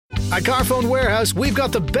At Carphone Warehouse, we've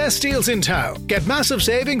got the best deals in town. Get massive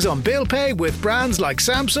savings on bill pay with brands like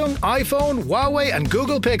Samsung, iPhone, Huawei and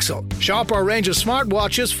Google Pixel. Shop our range of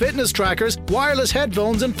smartwatches, fitness trackers, wireless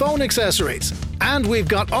headphones and phone accessories. And we've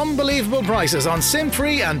got unbelievable prices on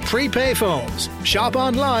SIM-free and prepay phones. Shop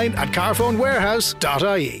online at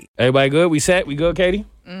carphonewarehouse.ie. Everybody good? We set? We good, Katie?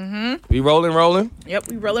 Mm-hmm. We rolling? Yep,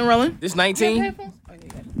 we rolling. This 19?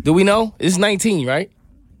 Do we know? It's 19, right?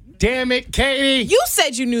 Damn it, Katie. You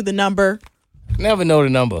said you knew the number. Never know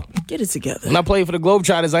the number. Get it together. When I played for the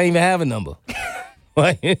Globetrotters, I didn't even have a number.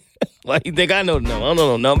 Why you think I know the number? I don't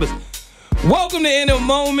know no numbers. Welcome to In a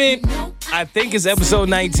Moment. I think it's episode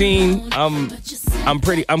 19. I'm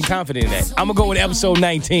confident in that. I'm gonna go with episode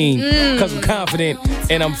 19 because I'm confident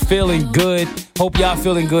and I'm feeling good. Hope y'all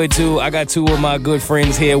feeling good too. I got two of my good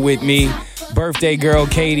friends here with me. Birthday girl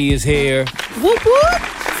Katie is here. Whoop whoop.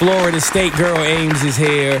 Florida State girl Ames is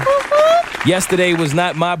here. Whoop whoop. Yesterday was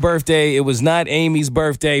not my birthday. It was not Amy's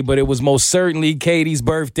birthday, but it was most certainly Katie's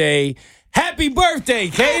birthday. Happy birthday,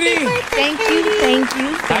 Katie! Thank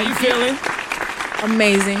you. How you feeling?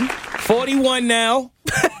 Amazing. 41 now.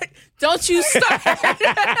 Don't you start.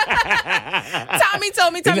 Tommy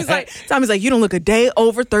told me, Tommy's like, you don't look a day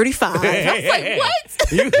over 35. I was like, what?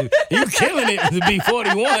 You killing it to be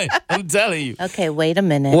 41. I'm telling you. Okay, wait a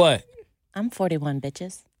minute. What? I'm 41,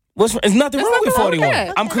 bitches. There's nothing wrong with 41.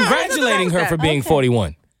 Okay. I'm congratulating her for being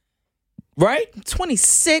 41. Right?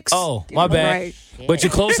 26. Oh, my bad. Right. But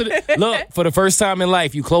you're closer to, look, for the first time in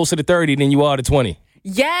life, you're closer to 30 than you are to 20.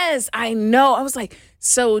 Yes, I know. I was like,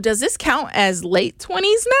 so does this count as late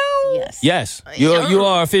 20s now? Yes. You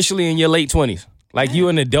are officially in your late 20s. Like you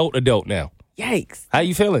an adult now. Yikes. How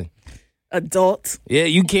you feeling? Adult. Yeah,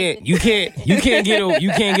 you can't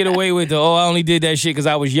get away with the I only did that shit because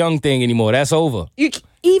I was young thing anymore. That's over.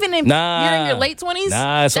 Even if you're in your late 20s?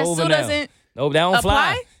 Nah, it's that over still now. doesn't Nope, that don't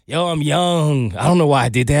apply? fly. Yo, I'm young. I don't know why I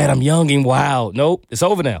did that. I'm young and wild. Nope, it's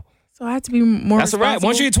over now. So I have to be more That's all right.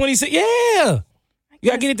 Once you're 26, yeah. You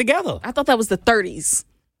got to get it together. I thought that was the 30s.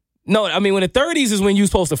 No, I mean, when the 30s is when you're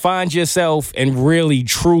supposed to find yourself and really,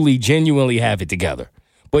 truly, genuinely have it together.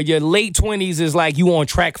 But your late 20s is like you on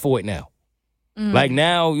track for it now. Like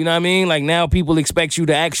now, you know what I mean? Like now people expect you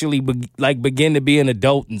to actually begin to be an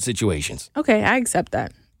adult in situations. Okay, I accept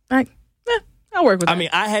that. I'll work with that. I mean,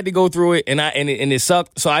 I had to go through it and it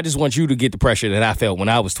sucked. So I just want you to get the pressure that I felt when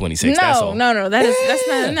I was 26. That's all. No. That's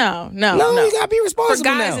not. No. You got to be responsible For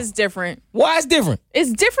guys, now. it's different. Why it's different?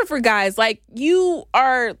 It's different for guys. Like you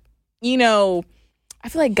are, I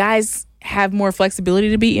feel like guys have more flexibility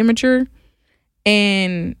to be immature.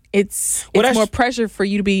 And it's more pressure for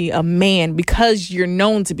you to be a man because you're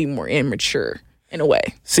known to be more immature in a way.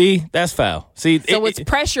 See, that's foul. See, so it's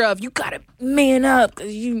pressure of you gotta man up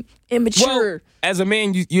because you immature. Well, as a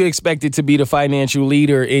man, you expected to be the financial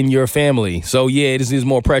leader in your family. So yeah, this is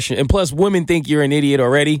more pressure. And plus, women think you're an idiot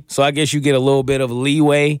already. So I guess you get a little bit of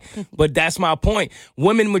leeway. But that's my point.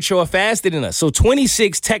 Women mature faster than us. So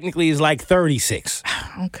 26 technically is like 36.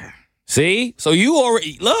 Okay. See? So you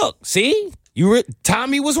already look. See?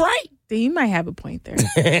 Tommy was right. You might have a point there.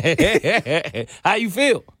 How you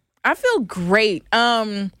feel? I feel great.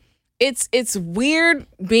 It's weird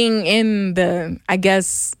being in the, I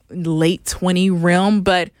guess, late 20 realm,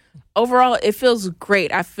 but overall it feels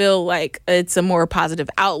great. I feel like it's a more positive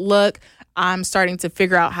outlook. I'm starting to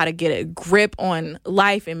figure out how to get a grip on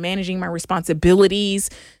life and managing my responsibilities.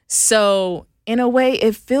 So in a way,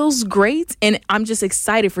 it feels great, and I'm just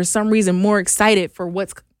excited for some reason, more excited for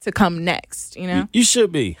what's to come next, You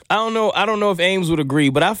should be. I don't know if Ames would agree,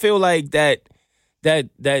 but I feel like that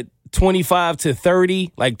 25 to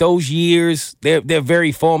 30, like those years, they're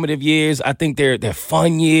very formative years. I think they're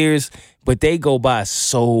fun years, but they go by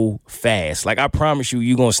so fast. Like I promise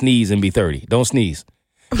you're going to sneeze and be 30. Don't sneeze.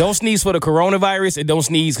 Don't sneeze for the coronavirus, and don't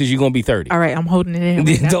sneeze because you're going to be 30. All right, I'm holding it in.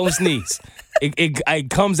 Right Don't sneeze. It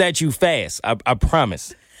comes at you fast. I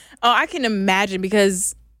promise. Oh, I can imagine,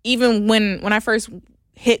 because even when I first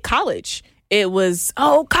hit college, it was,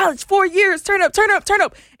 college, 4 years, turn up.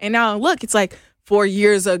 And now look, it's like 4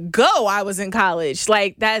 years ago I was in college.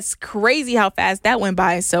 Like, that's crazy how fast that went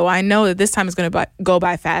by. So I know that this time is going to go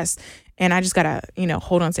by fast. And I just got to,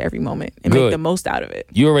 hold on to every moment and make the most out of it.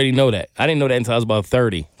 You already know that. I didn't know that until I was about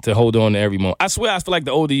 30, to hold on to every moment. I swear, I feel like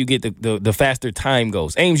the older you get, the faster time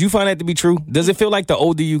goes. Ames, you find that to be true? Does it feel like the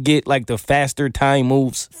older you get, like the faster time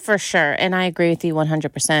moves? For sure. And I agree with you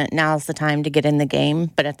 100%. Now's the time to get in the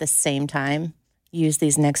game. But at the same time, use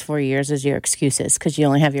these next 4 years as your excuses, because you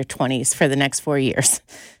only have your 20s for the next 4 years.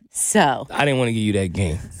 So I didn't want to give you that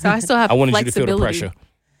game. So I still have I wanted you to feel the pressure.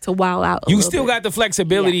 To wow out. You still got the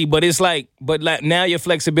flexibility, but it's like, now your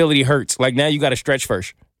flexibility hurts. Like now you got to stretch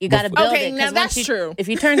first. You got to build Okay, it. 'cause now once that's true. If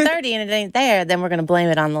you turn 30 and it ain't there, then we're going to blame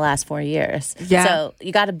it on the last 4 years. Yeah. So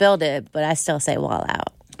you got to build it, but I still say wall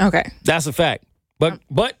out. Okay. That's a fact.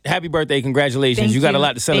 But happy birthday, congratulations. Thank You got a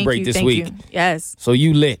lot to celebrate this Thank week. you. Yes. So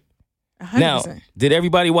you lit. 100%. Now, did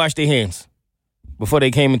everybody wash their hands before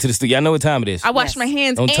they came into the studio? I know what time it is. I washed my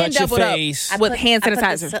hands Don't and touch your doubled face. up with hand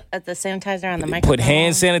sanitizer. I put the sanitizer on the microphone. Put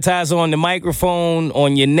hand sanitizer on the microphone,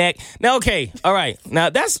 on your neck. Now, okay, all right.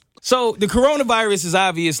 Now, so the coronavirus is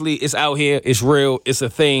obviously, it's out here. It's real. It's a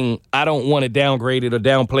thing. I don't want to downgrade it or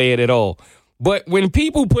downplay it at all. But when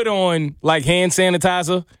people put on, like, hand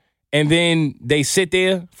sanitizer and then they sit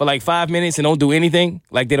there for, like, 5 minutes and don't do anything,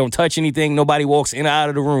 like they don't touch anything, nobody walks in or out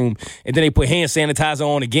of the room, and then they put hand sanitizer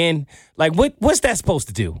on again, like, what's that supposed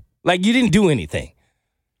to do? Like, you didn't do anything.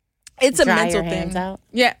 It's a Dry mental your hands thing. out.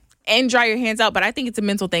 Yeah, and dry your hands out. But I think it's a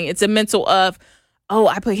mental thing. It's a mental of, oh,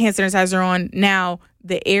 I put hand sanitizer on. Now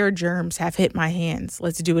the air germs have hit my hands.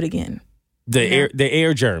 Let's do it again. The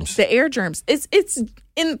air germs. The air germs. It's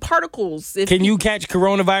in particles. Can you catch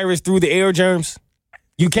coronavirus through the air germs?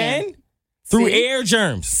 You can? Through See? air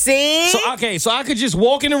germs. See? So I could just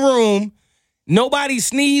walk in the room, nobody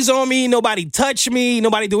sneeze on me, nobody touch me,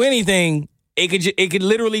 nobody do anything. It could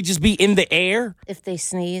literally just be in the air. If they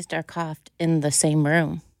sneezed or coughed in the same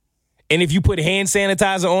room. And if you put hand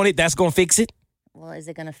sanitizer on it, that's going to fix it? Well, is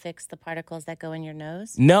it going to fix the particles that go in your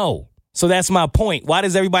nose? No. So that's my point. Why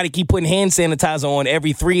does everybody keep putting hand sanitizer on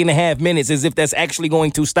every 3.5 minutes as if that's actually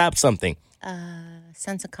going to stop something?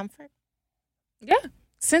 Sense of comfort? Yeah.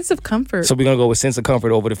 Sense of comfort. So we're going to go with sense of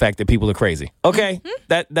comfort over the fact that people are crazy. Okay,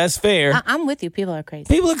 that's fair. I'm with you. People are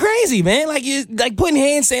crazy. People are crazy, man. Like putting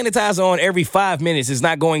hand sanitizer on every 5 minutes is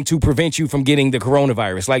not going to prevent you from getting the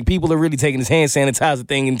coronavirus. Like, people are really taking this hand sanitizer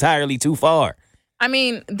thing entirely too far. I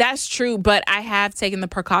mean, that's true, but I have taken the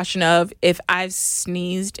precaution of, if I've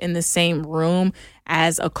sneezed in the same room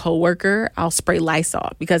as a coworker, I'll spray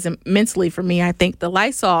Lysol, because mentally for me, I think the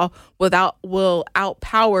Lysol will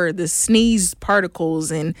outpower the sneeze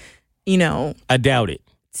particles and, I doubt it.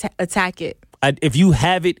 Attack it. If you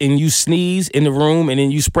have it and you sneeze in the room and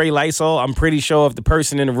then you spray Lysol, I'm pretty sure if the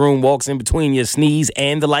person in the room walks in between your sneeze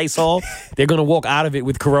and the Lysol, they're going to walk out of it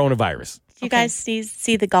with coronavirus. Did you guys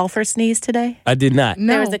see the golfer sneeze today? I did not.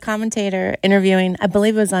 No. There was a commentator interviewing, I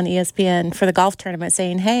believe it was on ESPN, for the golf tournament,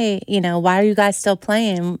 saying, hey, why are you guys still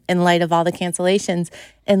playing in light of all the cancellations?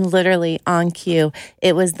 And literally on cue,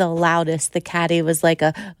 it was the loudest. The caddy was like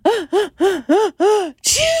a,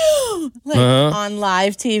 chew, on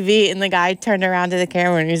live TV. And the guy turned around to the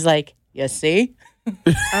camera and he's like, you see?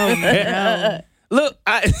 Oh, no. Look,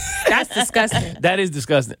 That's disgusting. that is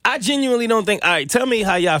disgusting. I genuinely don't think. All right, tell me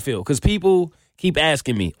how y'all feel, because people keep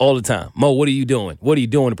asking me all the time, Mo, what are you doing? What are you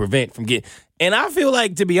doing to prevent from getting? And I feel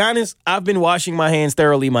like, to be honest, I've been washing my hands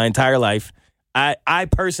thoroughly my entire life. I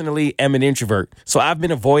personally am an introvert, so I've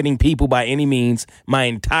been avoiding people by any means my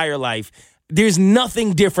entire life. There's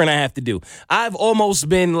nothing different I have to do. I've almost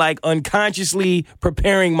been like unconsciously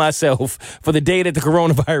preparing myself for the day that the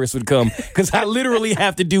coronavirus would come, because I literally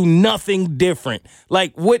have to do nothing different.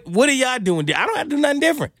 Like, what are y'all doing? I don't have to do nothing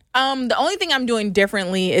different. The only thing I'm doing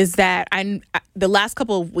differently is that the last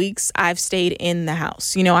couple of weeks I've stayed in the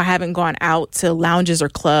house. I haven't gone out to lounges or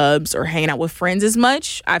clubs or hanging out with friends as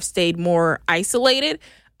much. I've stayed more isolated.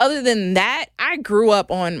 Other than that, I grew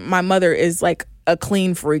up on, my mother is like a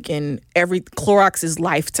clean freak, and Clorox is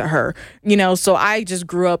life to her, so I just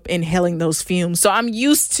grew up inhaling those fumes. So I'm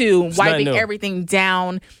used to wiping everything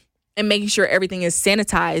down and making sure everything is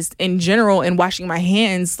sanitized in general, and washing my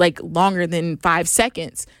hands like longer than 5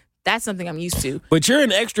 seconds. That's something I'm used to. But you're an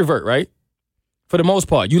extrovert, right? For the most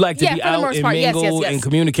part. You like to be out and mingle and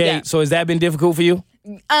communicate. Yeah. So has that been difficult for you?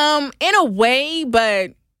 In a way,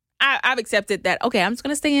 but I've accepted that, okay, I'm just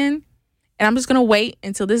going to stay in and I'm just going to wait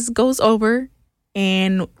until this goes over.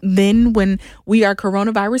 And then when we are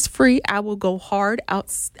coronavirus free, I will go hard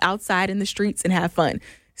outside in the streets and have fun.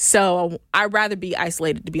 So I'd rather be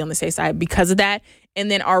isolated to be on the safe side because of that.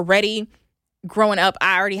 And then already growing up,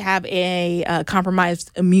 I already have a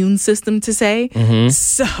compromised immune system to say. Mm-hmm.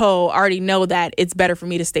 So I already know that it's better for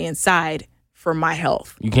me to stay inside for my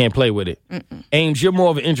health. You can't play with it. Mm-mm. Ames, you're more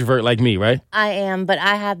of an introvert like me, right? I am, but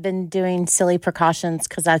I have been doing silly precautions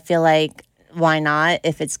because I feel like, why not,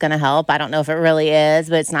 if it's going to help? I don't know if it really is,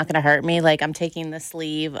 but it's not going to hurt me. Like, I'm taking the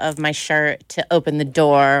sleeve of my shirt to open the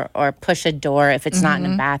door or push a door if it's not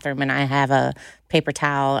in a bathroom and I have a paper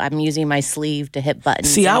towel. I'm using my sleeve to hit buttons.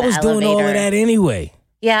 See, I was doing all of that anyway.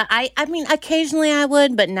 Yeah, I mean, occasionally I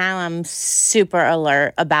would, but now I'm super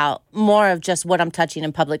alert about more of just what I'm touching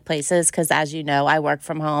in public places because, as you know, I work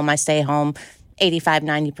from home. I stay home 85,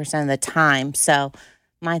 90% of the time. So,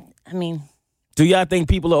 Do y'all think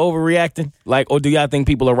people are overreacting? Or do y'all think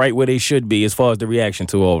people are right where they should be as far as the reaction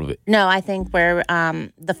to all of it? No, I think where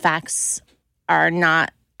the facts are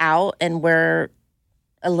not out and we're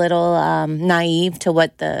a little naive to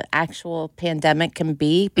what the actual pandemic can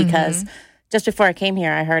be, because just before I came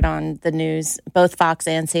here, I heard on the news, both Fox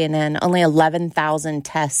and CNN, only 11,000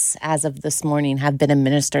 tests as of this morning have been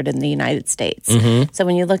administered in the United States. So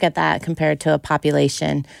when you look at that compared to a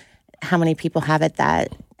population, how many people have it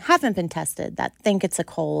that haven't been tested, that think it's a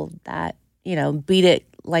cold, that, beat it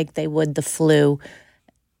like they would the flu?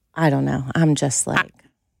 I don't know. I'm just like...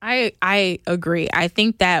 I agree. I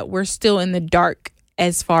think that we're still in the dark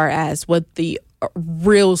as far as what the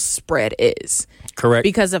real spread is. Correct.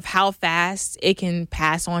 Because of how fast it can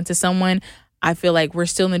pass on to someone, I feel like we're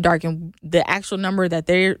still in the dark, and the actual number that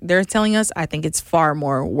they're telling us, I think it's far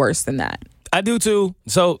more worse than that. I do too.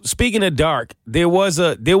 So speaking of dark, there was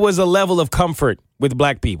a level of comfort with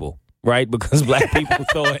black people, right? Because black people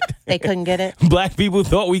thought they couldn't get it. Black people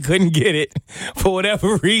thought we couldn't get it for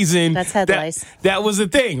whatever reason. That's head lice. That was the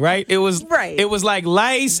thing, right? It was right. It was like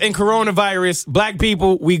lice and coronavirus. Black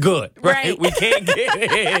people, we good, right? We can't get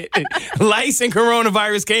it. Lice and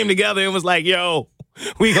coronavirus came together and was like, yo,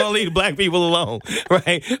 we gonna leave black people alone,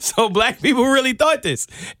 right? So black people really thought this,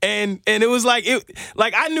 and it was like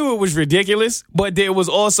I knew it was ridiculous, but there was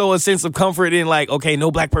also a sense of comfort in okay, no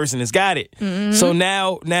black person has got it. So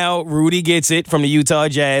now Rudy gets it from the Utah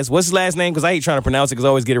Jazz. What's his last name? Because I hate trying to pronounce it because I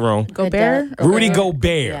always get it wrong. Gobert. Rudy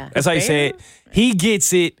Gobert. Yeah. That's how you say it. He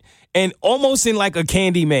gets it. And almost in a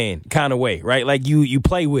Candyman kind of way, right? Like you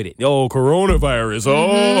play with it. Oh, coronavirus.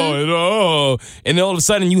 Oh. And then all of a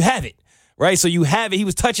sudden you have it. Right, so you have it. He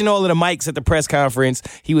was touching all of the mics at the press conference.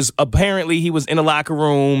 He was in the locker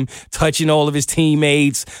room, touching all of his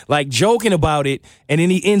teammates, joking about it, and then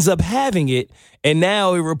he ends up having it. And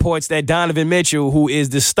now it reports that Donovan Mitchell, who is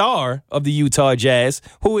the star of the Utah Jazz,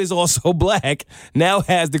 who is also black, now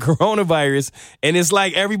has the coronavirus. And it's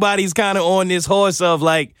like everybody's kind of on this horse of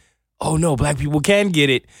oh no, black people can get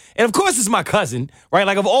it. And of course it's my cousin,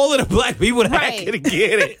 right? Of all of the black people that could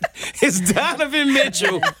get it, it's Donovan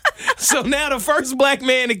Mitchell. So now the first black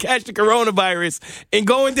man to catch the coronavirus and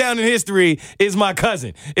going down in history is my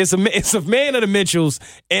cousin. It's a man of the Mitchells,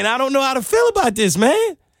 and I don't know how to feel about this,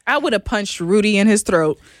 man. I would have punched Rudy in his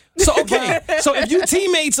throat. So, okay, so if you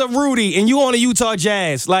teammates of Rudy and you on the Utah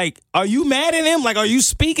Jazz, are you mad at him? Are you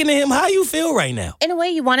speaking to him? How you feel right now? In a way,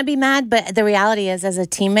 you want to be mad, but the reality is, as a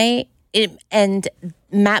teammate, and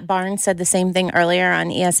Matt Barnes said the same thing earlier on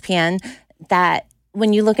ESPN, that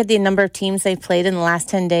when you look at the number of teams they've played in the last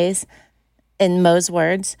 10 days, in Mo's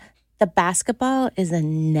words, the basketball is a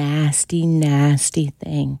nasty, nasty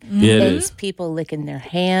thing. Yeah, it it's is. People licking their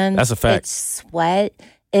hands. That's a fact. It's sweat.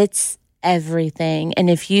 It's everything. And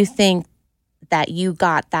if you think that you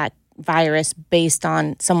got that virus based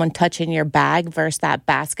on someone touching your bag versus that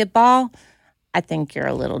basketball, I think you're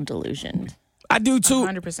a little delusioned. I do too.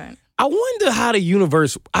 100%. I wonder how the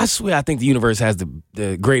universe, I swear I think the universe has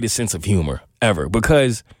the greatest sense of humor ever,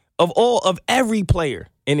 because of every player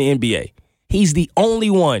in the NBA, he's the only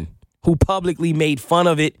one who publicly made fun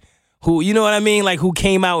of it, who, you know what I mean? Who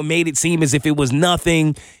came out and made it seem as if it was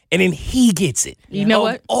nothing, and then he gets it. You know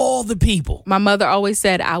what? All the people. My mother always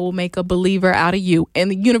said, I will make a believer out of you.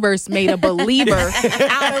 And the universe made a believer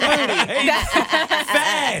out of Rudy.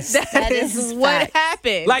 Fast. That is what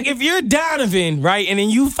happened. If you're Donovan, right, and then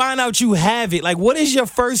you find out you have it, what is your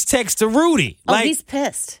first text to Rudy? He's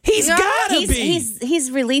pissed. He's gotta be.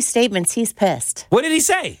 He's released statements. He's pissed. What did he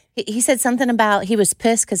say? He said something about he was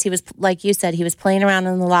pissed because he was, like you said, he was playing around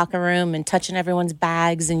in the locker room and touching everyone's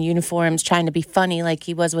bags and uniforms, trying to be funny like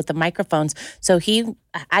he was with the microphones. So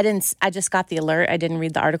I just got the alert. I didn't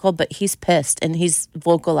read the article, but he's pissed and he's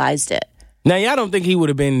vocalized it. Now, y'all don't think he would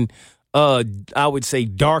have been, I would say,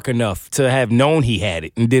 dark enough to have known he had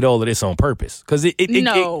it and did all of this on purpose? Because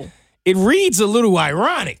it reads a little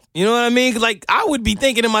ironic. You know what I mean? I would be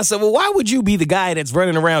thinking to myself, well, why would you be the guy that's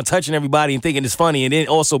running around touching everybody and thinking it's funny and then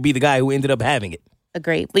also be the guy who ended up having it?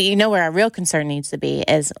 Agree. But you know where our real concern needs to be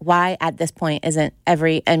is why at this point isn't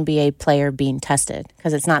every NBA player being tested?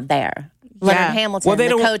 Because it's not there. Leonard Hamilton,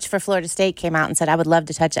 the coach for Florida State, came out and said, I would love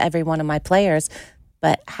to touch every one of my players.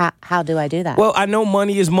 But how do I do that? Well, I know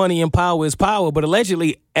money is money and power is power, but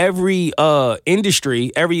allegedly every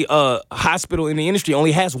industry, every hospital in the industry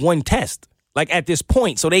only has one test, at this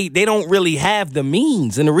point. So they don't really have the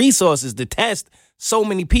means and the resources to test so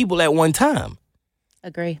many people at one time.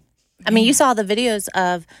 Agree. I mean, you saw the videos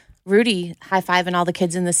of Rudy high-fiving all the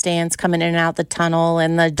kids in the stands coming in and out the tunnel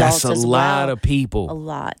and the adults as well. That's a lot of people. A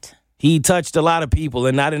lot. He touched a lot of people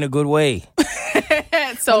and not in a good way.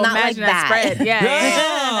 So not imagine like that spread.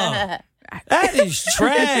 Yeah. That is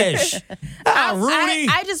trash. Rudy.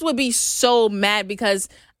 I just would be so mad because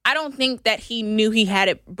I don't think that he knew he had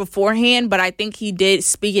it beforehand, but I think he did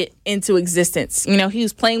speak it into existence. You know, he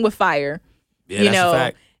was playing with fire. Yeah, that's a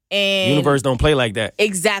fact. And universe don't play like that.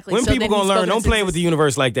 Exactly. When so people gonna learn, don't play with the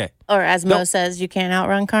universe like that. Or as Mo says, you can't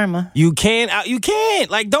outrun karma. You can't.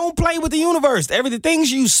 Like, don't play with the universe. The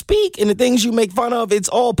things you speak and the things you make fun of, it's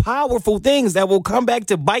all powerful things that will come back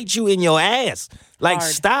to bite you in your ass. Like,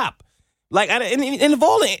 Hard. stop. Like,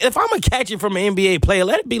 if I'm gonna catch it from an NBA player,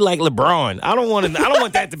 let it be like LeBron. I don't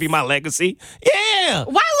want that to be my legacy. Yeah.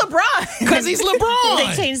 Why LeBron? Because he's LeBron.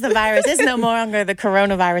 They changed the virus. It's no longer the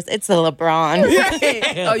coronavirus. It's the LeBron.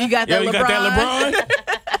 Yeah. Oh, you got that LeBron? You got that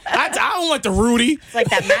LeBron? I don't want the Rudy. It's like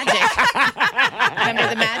that magic. Remember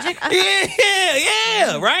the magic?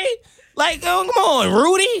 Yeah, right? Like, oh, come on,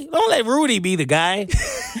 Rudy. Don't let Rudy be the guy.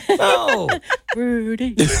 No.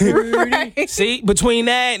 Rudy. Right. See, between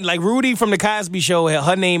that, like Rudy from the Cosby Show,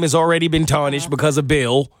 her name has already been tarnished because of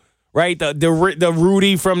Bill, right? The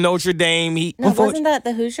Rudy from Notre Dame. Wasn't that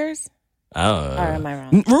the Hoosiers? Or am I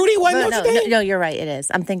wrong? Rudy wasn't Notre Dame? No, you're right. It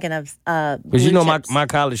is. I'm thinking of because you know my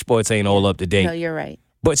college sports ain't all up to date. No, you're right.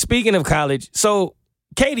 But speaking of college, so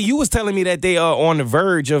Katie, you was telling me that they are on the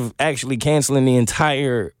verge of actually canceling the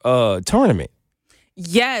entire tournament.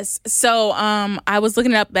 Yes. So I was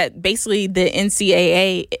looking up that basically the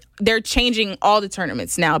NCAA, they're changing all the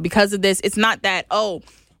tournaments now because of this. It's not that,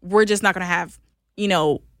 we're just not going to have,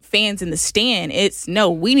 fans in the stand. It's no,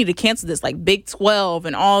 we need to cancel this. Like Big 12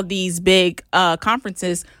 and all these big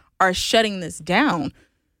conferences are shutting this down.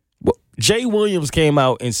 Well, Jay Williams came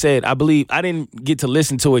out and said, I believe, I didn't get to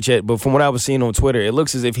listen to it yet, but from what I was seeing on Twitter, it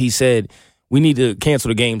looks as if he said, we need to cancel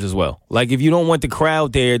the games as well. Like, if you don't want the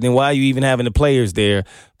crowd there, then why are you even having the players there?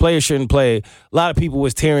 Players shouldn't play. A lot of people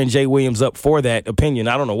was tearing Jay Williams up for that opinion.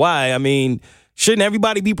 I don't know why. I mean, shouldn't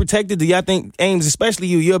everybody be protected? Do y'all think, Ames, especially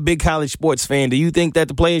you're a big college sports fan, do you think that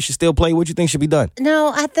the players should still play? What you think should be done?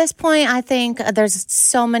 No, at this point, I think there's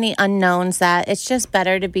so many unknowns that it's just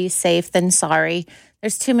better to be safe than sorry.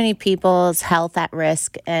 There's too many people's health at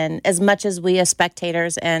risk. And as much as we as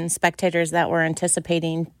spectators that were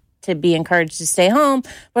anticipating to be encouraged to stay home,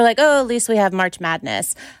 we're like, at least we have March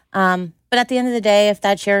Madness. But at the end of the day, if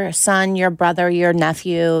that's your son, your brother, your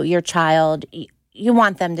nephew, your child, you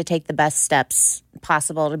want them to take the best steps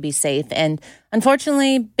possible to be safe. And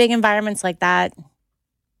unfortunately, big environments like that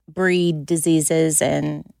breed diseases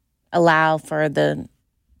and allow for the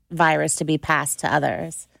virus to be passed to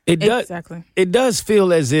others. It does. Exactly. It does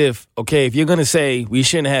feel as if, if you're going to say we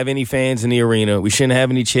shouldn't have any fans in the arena, we shouldn't have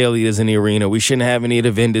any cheerleaders in the arena, we shouldn't have any of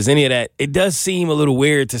the vendors, any of that, it does seem a little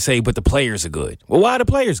weird to say, but the players are good. Well, why are the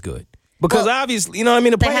players good? Because obviously,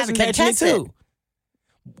 the players are catching it too.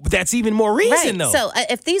 But that's even more reason, though. So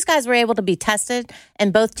if these guys were able to be tested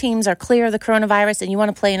and both teams are clear of the coronavirus and you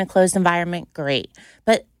want to play in a closed environment, great.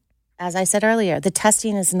 But as I said earlier, the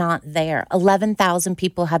testing is not there. 11,000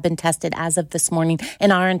 people have been tested as of this morning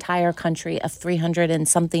in our entire country of 300 and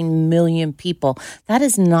something million people. That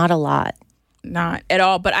is not a lot. Not at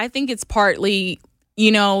all. But I think it's partly,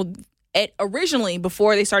 originally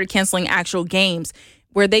before they started canceling actual games,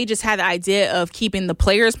 where they just had the idea of keeping the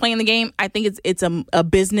players playing the game. I think it's a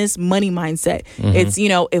business money mindset. Mm-hmm. It's,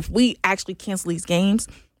 if we actually cancel these games,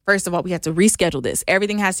 first of all, we have to reschedule this.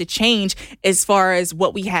 Everything has to change as far as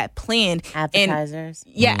what we had planned. Advertisers.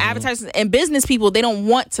 And, advertisers and business people, they don't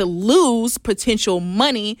want to lose potential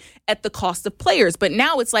money at the cost of players. But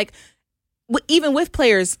now it's like, even with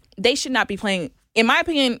players, they should not be playing. In my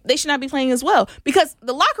opinion, they should not be playing as well. Because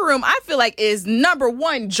the locker room, I feel like, is number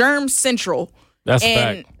one germ central. That's a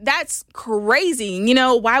fact. That's crazy.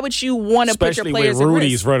 Why would you want to put your players when at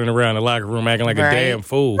Rudy's risk? running around the locker room acting like a damn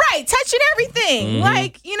fool. Right, touching everything. Mm-hmm.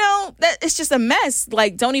 Like, that it's just a mess.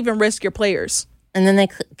 Like, don't even risk your players. And then they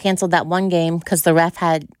canceled that one game because the ref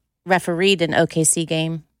had refereed an OKC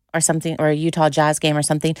game or something, or a Utah Jazz game or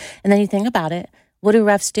something. And then you think about it, what do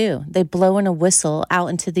refs do? They blow in a whistle out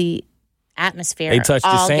into the atmosphere. They touch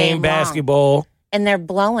the same basketball. And they're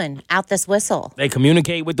blowing out this whistle. They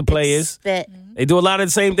communicate with the players. Spit. They do a lot of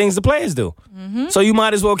the same things the players do. Mm-hmm. So you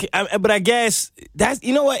might as well. But I guess that's,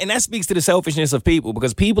 and that speaks to the selfishness of people,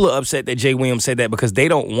 because people are upset that Jay Williams said that because they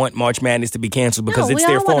don't want March Madness to be canceled because it's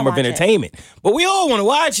their form of entertainment. But we all want to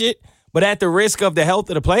watch it, but at the risk of the health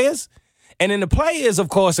of the players. And then the players, of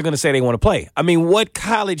course, are going to say they want to play. I mean, what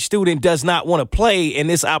college student does not want to play in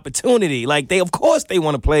this opportunity? Like, of course they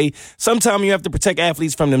want to play. Sometimes you have to protect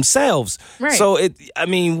athletes from themselves. Right. So,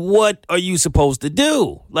 what are you supposed to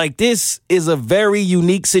do? Like, this is a very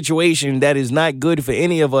unique situation that is not good for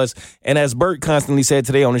any of us. And as Bert constantly said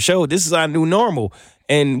today on the show, this is our new normal.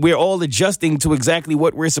 and we're all adjusting to exactly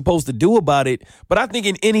what we're supposed to do about it. But I think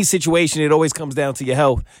in any situation, it always comes down to your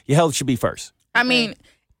health. Your health should be first. I mean,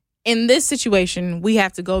 in this situation, we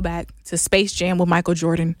have to go back to Space Jam with Michael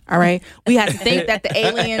Jordan, all right? We have to think that the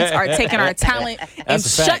aliens are taking our talent and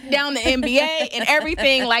shut down the NBA and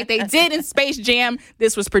everything like they did in Space Jam.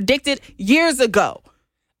 This was predicted years ago.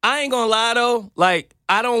 I ain't gonna lie, though. Like,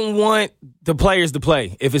 I don't want the players to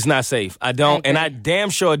play if it's not safe. I don't. And I damn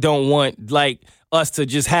sure don't want, like, us to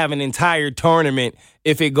just have an entire tournament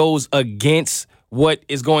if it goes against what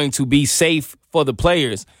is going to be safe for the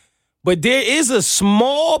players. But there is a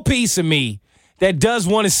small piece of me that does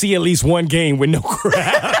want to see at least one game with no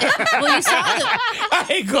crowd. Well, you saw it. I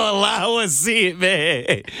ain't gonna lie, I want to see it,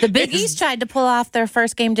 man. The Big East tried to pull off their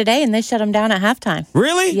first game today, and they shut them down at halftime.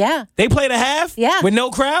 Really? Yeah. They played a half? Yeah. With no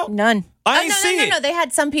crowd? None. I ain't see it. No. They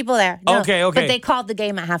had some people there. No. Okay. But they called the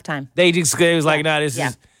game at halftime. They just it was like, nah, this Yeah.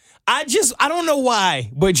 is. I don't know why,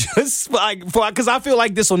 but just like because I feel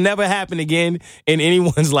like this will never happen again in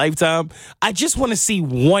anyone's lifetime. I just want to see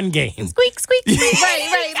one game. Squeak, squeak, squeak.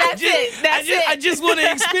 Right. That's it. I just want to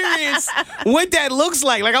experience what that looks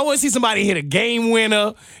like. Like I want to see somebody hit a game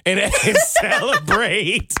winner and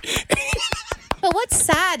celebrate. But what's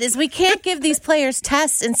sad is we can't give these players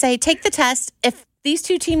tests and say, take the test. If these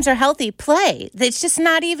two teams are healthy, play. It's just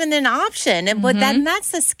not even an option. And but then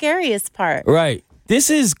that's the scariest part. Right. This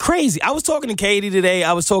is crazy. I was talking to Katie today.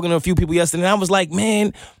 I was talking to a few people yesterday, and I was like,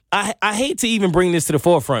 man, I hate to even bring this to the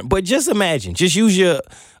forefront, but just imagine. Just use your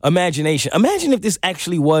imagination. Imagine if this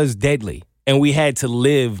actually was deadly and we had to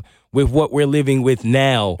live with what we're living with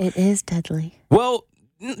now. It is deadly. Well,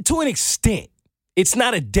 to an extent. It's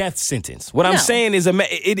not a death sentence. What I'm saying is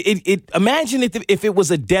imagine if it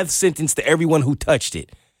was a death sentence to everyone who touched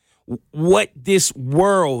it. What this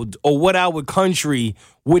world or what our country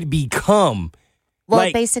would become. Well,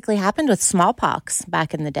 it basically happened with smallpox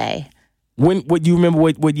back in the day. What you remember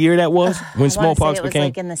what year that was? When smallpox it was became?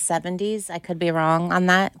 like in the 70s. I could be wrong on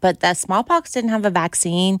that. But that smallpox didn't have a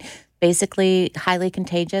vaccine, basically highly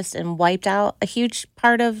contagious and wiped out a huge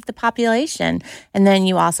part of the population. And then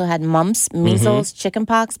you also had mumps, measles,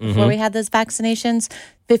 chickenpox before we had those vaccinations.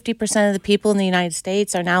 50% of the people in the United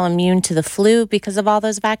States are now immune to the flu because of all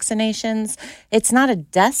those vaccinations. It's not a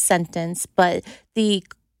death sentence, but the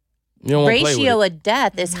ratio of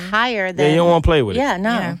death is higher than. Yeah, you don't want to play with it. Yeah, no.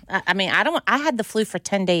 Yeah. I mean, I had the flu for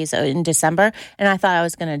 10 days in December, and I thought I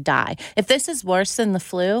was going to die. If this is worse than the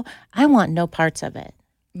flu, I want no parts of it.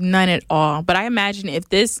 None at all. But I imagine if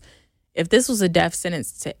this was a death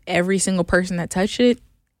sentence to every single person that touched it,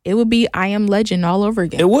 it would be I Am Legend all over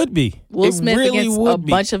again. It would be. Will Smith against a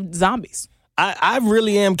bunch of zombies. I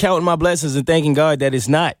really am counting my blessings and thanking God that it's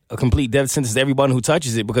not a complete death sentence to everyone who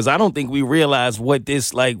touches it, because I don't think we realize what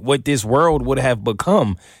this world would have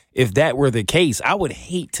become if that were the case. I would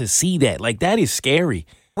hate to see that. Like, that is scary.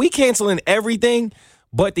 We canceling everything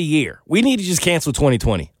but the year. We need to just cancel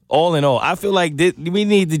 2020. All in all, I feel like we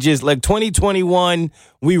need to just, like, 2021,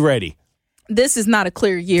 we ready. This is not a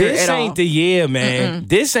clear year this at all. This ain't the year, man.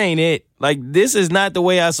 This ain't it. Like, this is not the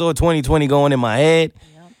way I saw 2020 going in my head.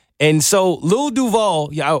 And so Lil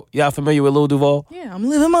Duval, y'all familiar with Lil Duval? Yeah, I'm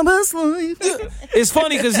living my best life. It's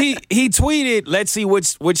funny because he tweeted, let's see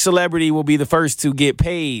which celebrity will be the first to get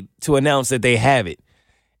paid to announce that they have it.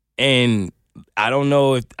 And I don't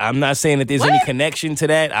know I'm not saying that there's any connection to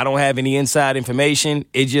that. I don't have any inside information.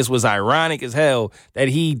 It just was ironic as hell that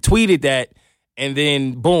he tweeted that, and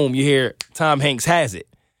then boom, you hear Tom Hanks has it.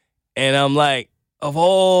 And I'm like, of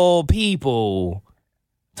all people,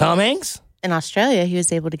 Tom Hanks? In Australia, he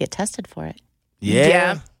was able to get tested for it.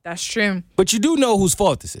 Yeah, that's true. But you do know whose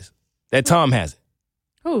fault this is. That Tom has it.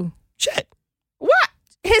 Who? Chet. What?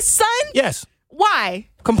 His son? Yes. Why?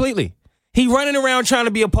 Completely. He running around trying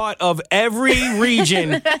to be a part of every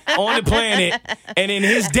region on the planet, and then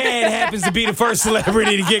his dad happens to be the first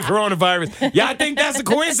celebrity to get coronavirus. Y'all think that's a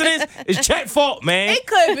coincidence? It's Chet's fault, man. It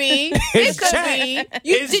could be. It's it could Chet.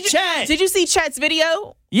 be. Chet. Did you see Chet's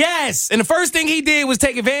video? Yes, and the first thing he did was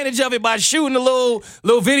take advantage of it by shooting a little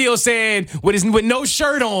video saying with no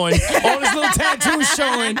shirt on his little tattoos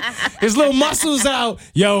showing, his little muscles out.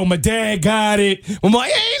 Yo, my dad got it. I'm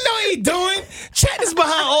like, hey, you know what he doing? Chet is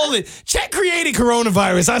behind all it. Chet created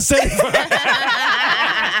coronavirus. I said it.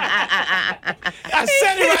 I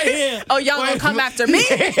said it right here. Oh, y'all gonna come after me?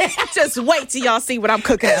 Just wait till y'all see what I'm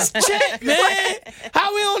cooking up. It's Chet, man.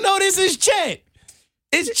 How we don't know this is Chet?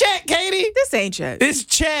 It's Chet, Katie. This ain't Chet. It's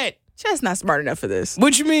Chet. Chet's not smart enough for this.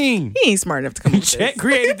 What you mean? He ain't smart enough to come up with Chet this.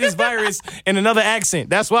 created this virus in another accent.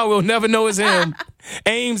 That's why we'll never know it's him.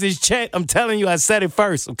 Ames is Chet. I'm telling you, I said it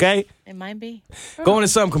first, okay? It might be. Going to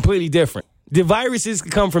something completely different. the viruses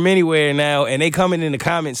can come from anywhere now, and they coming in the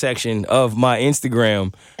comment section of my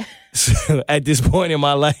Instagram at this point in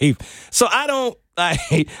my life. So I don't.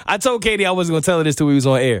 I told Katie I wasn't gonna tell her this till we was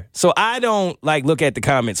on air. So I don't look at the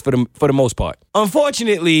comments for the most part.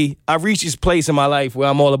 Unfortunately, I've reached this place in my life where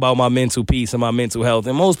I'm all about my mental peace and my mental health.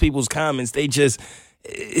 And most people's comments,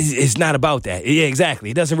 it's not about that. Yeah,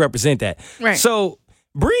 exactly. It doesn't represent that. Right. So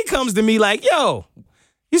Bree comes to me like, yo,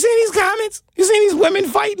 you seen these comments? You seen these women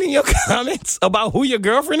fighting in your comments about who your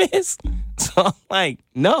girlfriend is? So I'm like,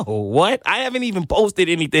 no, what? I haven't even posted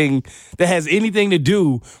anything that has anything to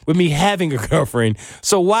do with me having a girlfriend.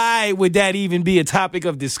 So why would that even be a topic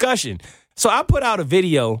of discussion? So I put out a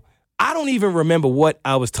video. I don't even remember what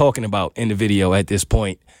I was talking about in the video at this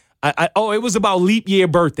point. It was about leap year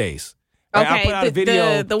birthdays. Okay, I put out a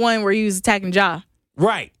video. The one where you was attacking Ja.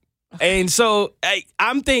 Right. And so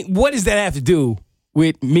I'm thinking, what does that have to do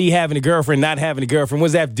with me having a girlfriend, not having a girlfriend? What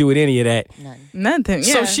does that have to do with any of that? Nothing.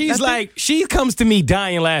 Yeah, So she's like, she comes to me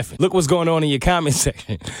dying laughing. Look what's going on in your comment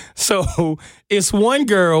section. So it's one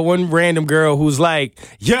random girl who's like,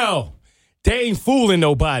 yo, they ain't fooling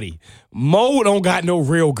nobody. Mo don't got no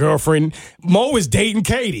real girlfriend. Mo is dating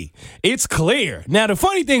Katie. It's clear. Now, the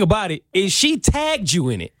funny thing about it is she tagged you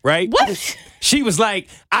in it, right? What? She was like,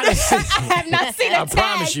 I have not seen a I tag.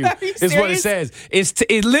 promise you. Are you Is what it serious? says.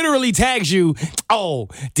 It literally tags you, oh,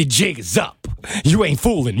 the jig is up. You ain't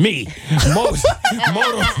fooling me. Mo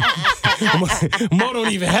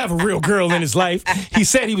don't even have a real girl in his life. He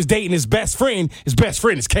said he was dating his best friend. His best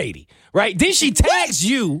friend is Katie, right? Then she tags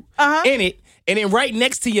you in it. And then right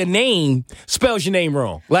next to your name spells your name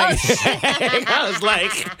wrong. Like I was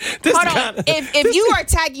like, this Hold kind on. If you are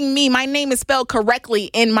tagging me, my name is spelled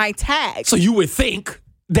correctly in my tag. So you would think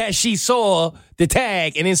that she saw the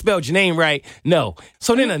tag and then spelled your name right. No.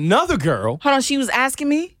 So then another girl. Hold on, she was asking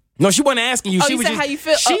me? No, she wasn't asking you. Oh, She you was said how you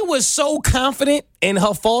feel? She was so confident in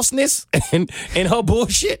her falseness and her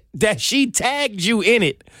bullshit that she tagged you in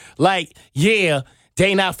it. Like, yeah,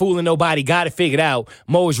 they not fooling nobody. Got it figured out.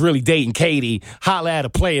 Mo is really dating Katie. Holla at a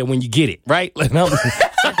player when you get it, right? Like,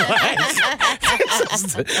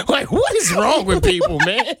 like, what is wrong with people,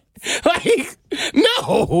 man? Like,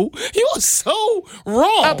 no, you're so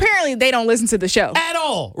wrong. Apparently, they don't listen to the show. At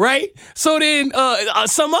all, right? So then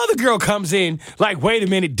some other girl comes in, like, wait a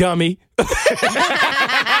minute, dummy.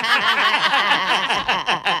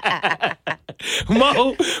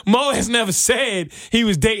 Mo has never said he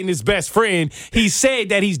was dating his best friend. He said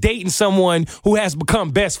that he's dating someone who has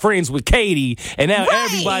become best friends with Katie, and now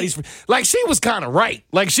everybody's like, she was kind of right.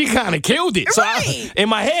 Like, she kind of killed it. So in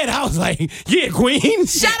my head, I was like, yeah, queen.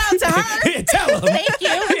 Shout out to her. Yeah, tell her. Thank you.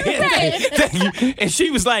 Thank you. And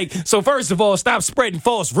she was like, so first of all, stop spreading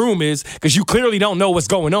false rumors because you clearly don't know what's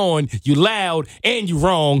going on. You loud and you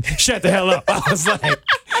wrong. Shut the hell up. I was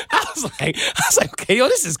like, okay, yo,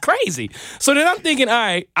 this is crazy. So then I'm thinking, all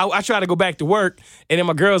right, I try to go back to work, and then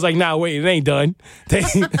my girl's like, nah, wait, it ain't done.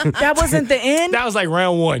 That wasn't the end? That was like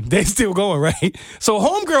round one. They still going, right? So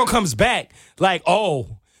homegirl comes back like,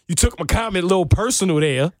 oh, you took my comment a little personal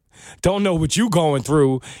there. Don't know what you going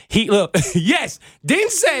through. Yes. Then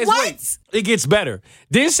says, what? Wait, it gets better.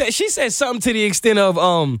 Then she said something to the extent of,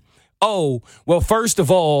 oh, well, first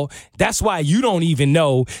of all, that's why you don't even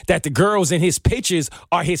know that the girls in his pictures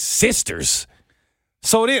are his sisters.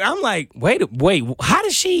 So then I'm like, wait, how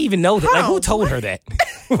does she even know that? Like, who told her that?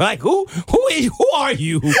 Like, who are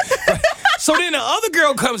you? So then the other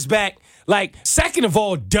girl comes back, like, second of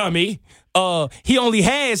all, dummy, he only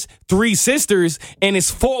has 3 sisters and it's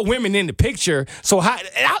 4 women in the picture. So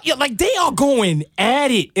like, they are going at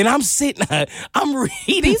it, and I'm sitting, I'm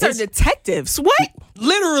reading. These are detectives. What?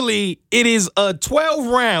 Literally, it is a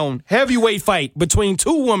 12-round heavyweight fight between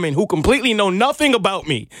 2 women who completely know nothing about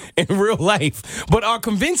me in real life, but are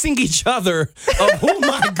convincing each other of who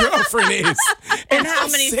my girlfriend is. And how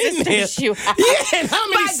many sisters you have. Yeah, and how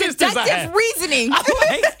many sisters I have. Deductive reasoning. I'm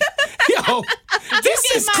like, yo,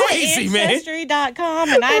 this is crazy, man. Ancestry.com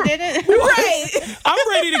and I did it. Right. I'm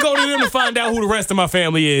ready to go to them to find out who the rest of my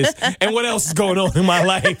family is and what else is going on in my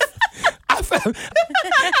life. I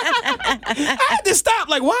had to stop.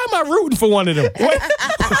 Like, why am I rooting for one of them?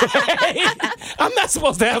 I'm not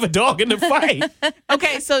supposed to have a dog in the fight.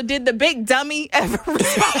 Okay, so did the big dummy ever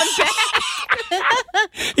respond back?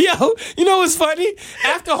 Yo, you know what's funny?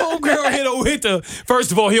 After homegirl hit her with the,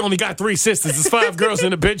 first of all, he only got 3 sisters. There's 5 girls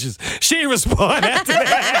in the pictures. She didn't respond after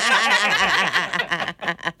that.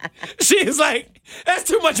 She is like, that's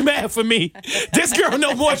too much math for me. This girl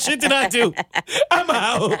know more shit than I do. I'm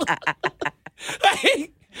out.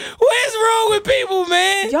 Like, what is wrong with people,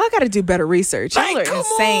 man? Y'all got to do better research. Y'all Like, are come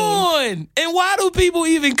insane. on. And why do people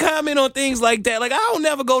even comment on things like that? Like, I don't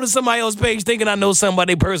never go to somebody else's page thinking I know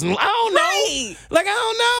somebody personally. I don't know. Right. Like, I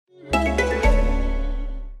don't know.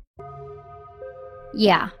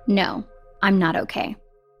 Yeah, no, I'm not okay.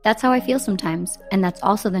 That's how I feel sometimes, and that's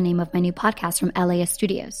also the name of my new podcast from LAist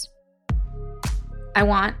Studios. I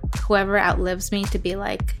want whoever outlives me to be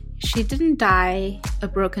like, she didn't die a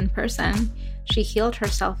broken person. She healed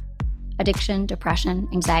herself. Addiction, depression,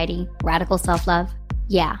 anxiety, radical self-love.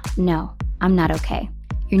 Yeah, no, I'm not okay.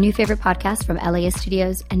 Your new favorite podcast from LAist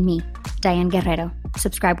Studios and me, Diane Guerrero.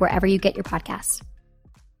 Subscribe wherever you get your podcasts.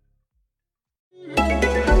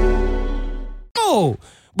 Oh,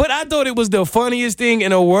 but I thought it was the funniest thing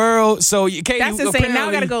in the world. So, Katie, That's insane. Now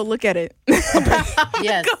I got to go look at it.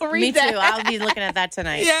 Yes, Go read me that. too. I'll be looking at that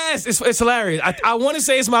tonight. Yes, it's hilarious. I want to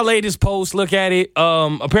say it's my latest post. Look at it.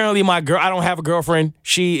 Apparently, my girl. I don't have a girlfriend.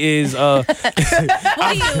 She is. What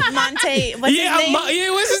are you, Monte? What's his name?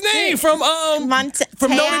 What's his name from from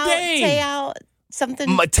Notre Dame? Teo, something.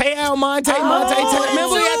 Mateo Monte.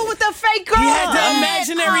 Remember Dude with the fake girl. he had the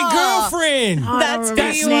imaginary girlfriend.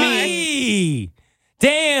 That's me.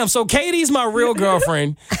 Damn, so Katie's my real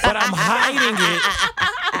girlfriend, but I'm hiding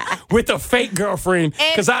it with a fake girlfriend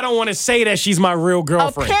because I don't want to say that she's my real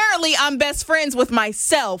girlfriend. Apparently, I'm best friends with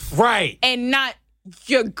myself. Right. And not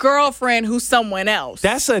your girlfriend who's someone else.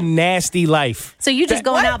 That's a nasty life. So you just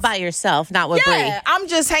going out by yourself, not with Bree. Yeah, I'm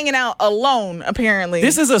just hanging out alone, apparently.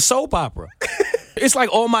 This is a soap opera. It's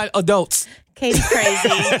like all my adults. Katie's crazy.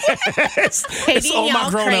 Katie, all my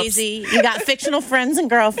y'all grown-ups. crazy. You got fictional friends and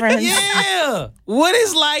girlfriends. Yeah. What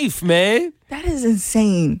is life, man? That is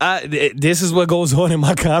insane. This is what goes on in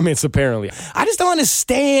my comments, apparently. I just don't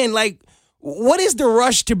understand, like, what is the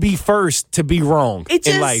rush to be first to be wrong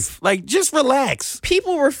in life? Like, just relax.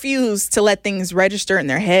 People refuse to let things register in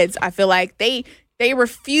their heads. I feel like they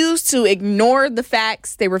refuse to ignore the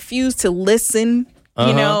facts. They refuse to listen,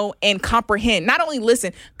 you know, and comprehend. Not only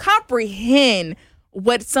listen, comprehend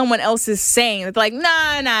what someone else is saying. It's like, nah.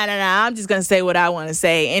 I'm just going to say what I want to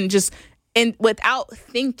say. And without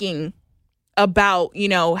thinking about, you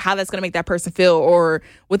know, how that's going to make that person feel, or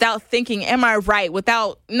without thinking, am I right?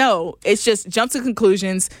 No, it's just jump to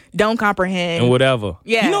conclusions, don't comprehend. And whatever.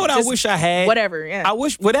 Yeah. You know what I wish I had? Whatever, yeah. I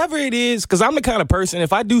wish, whatever it is, because I'm the kind of person,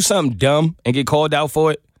 if I do something dumb and get called out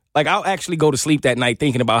for it, like, I'll actually go to sleep that night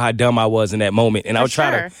thinking about how dumb I was in that moment. And I'll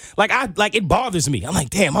try to, it bothers me. I'm like,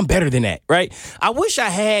 damn, I'm better than that, right? I wish I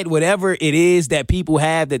had whatever it is that people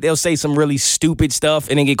have, that they'll say some really stupid stuff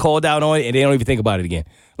and then get called out on it and they don't even think about it again.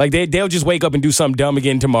 Like, they'll just wake up and do something dumb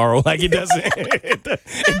again tomorrow. Like, it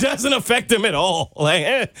doesn't affect them at all.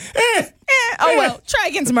 Like, Oh, well, try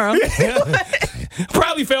again tomorrow.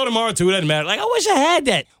 Probably fail tomorrow, too. It doesn't matter. Like, I wish I had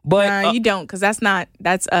that. But you don't, because that's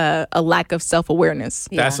a lack of self-awareness.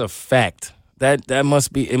 that's a fact. That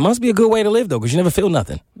must be a good way to live, though, because you never feel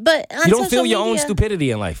nothing. But on You don't feel social your own media, stupidity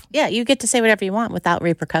in life. Yeah, you get to say whatever you want without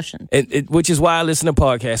repercussion. Which is why I listen to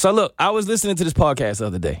podcasts. So, look, I was listening to this podcast the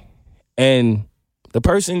other day, and the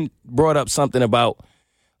person brought up something about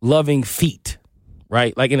loving feet,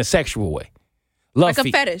 right? Like in a sexual way. Love Like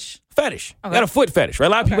feet. a fetish. Fetish. Got a foot fetish, right? A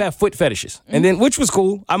lot of people have foot fetishes. And then, which was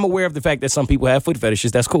cool. I'm aware of the fact that some people have foot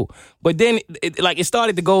fetishes. That's cool. But then,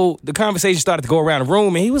 the conversation started to go around the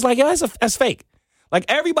room, and he was like, yo, that's fake. Like,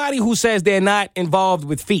 everybody who says they're not involved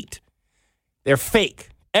with feet, they're fake.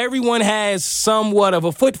 Everyone has somewhat of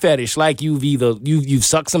a foot fetish. Like, you've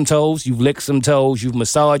sucked some toes, you've licked some toes, you've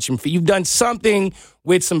massaged some feet, you've done something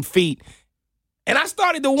with some feet. And I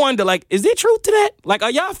started to wonder, like, is there truth to that? Like,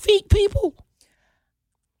 are y'all feet people?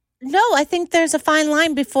 No, I think there's a fine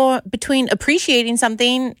line between appreciating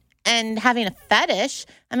something and having a fetish.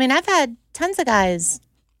 I mean, I've had tons of guys.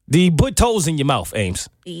 The put toes in your mouth, Ames.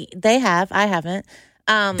 They have. I haven't.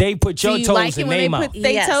 They put your Do you toes like it in when their they mouth. put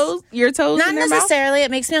their toes, your toes Not in their mouth? necessarily.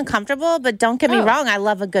 It makes me uncomfortable, but don't get me wrong. I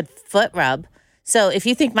love a good foot rub. So if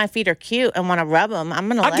you think my feet are cute and want to rub them, I'm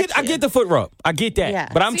going to let you. I get the foot rub. I get that. Yeah.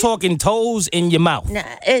 But I'm talking toes in your mouth.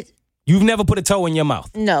 You've never put a toe in your mouth.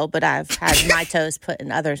 No, but I've had my toes put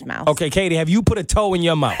in others' mouths. Okay, Katie, have you put a toe in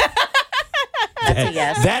your mouth? That's a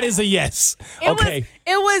yes. That is a yes. Okay.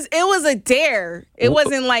 It was a dare. It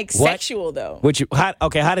wasn't like sexual though. How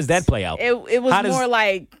does that play out? It was more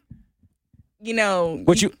like, you know.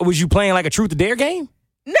 Was you playing like a truth or dare game?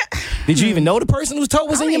 No. Did you even know the person whose toe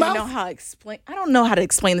was in your mouth? I don't know how to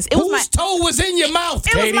explain this. Whose toe was in your mouth,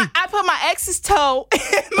 Katie? I put my ex's toe in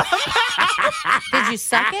my mouth. Did you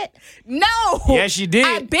suck it? No. Yes, you did.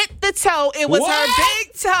 I bit the toe. It was What? her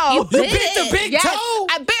big toe. You bit the big toe?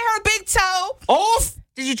 I bit her big toe. Off?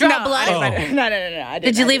 Did you draw blood? No. I didn't.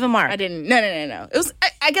 Did you leave a mark? I didn't. No. It was,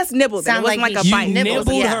 I guess, nibbled. Sound It wasn't like like a you bite.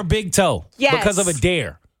 Nibbled Yeah. her big toe Yes. because of a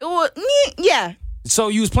dare. Well, yeah. So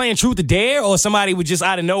you was playing truth or dare, or somebody was just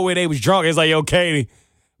out of nowhere, they was drunk. It's like, yo, Katie,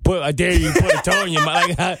 I dare you to put a toe in your mouth.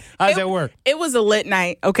 Like, how does that work? It was a lit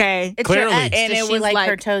night, okay? It's Clearly. your ex. And Does it she was like like-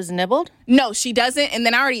 her toes nibbled? No, she doesn't. And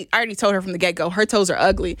then I already told her from the get-go, her toes are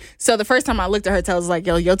ugly. So the first time I looked at her toes, I was like,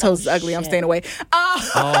 yo, your toes is ugly. I'm shit. staying away.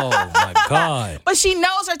 Oh, my God. But she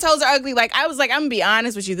knows her toes are ugly. Like, I was like, I'm going to be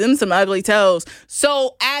honest with you. Them some ugly toes.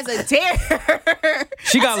 So as a dare...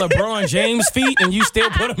 She got LeBron James feet, and you still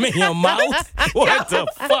put them in your mouth? What the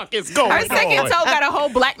fuck is going on? Her second toe got a whole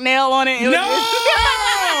black nail on it. It was No!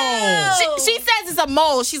 she says it's a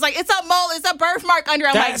mole. She's like, it's a mole. It's a birthmark under.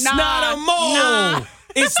 I'm That's like, nah. not a mole. Nah.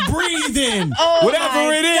 It's breathing. Oh Whatever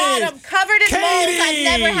my it God, is. I'm covered in moles. Katie!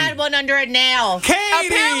 I've never had one under a nail. Katie!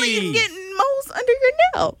 Apparently you can get moles under your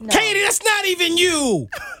nail. Katie, that's not even you.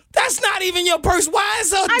 That's not even your purse. Why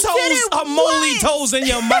is her did it her moldy once. toes in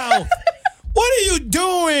your mouth? What are you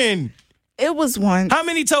doing? It was one. How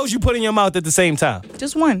many toes you put in your mouth at the same time?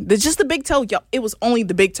 Just one. Just the big toe. Yo, it was only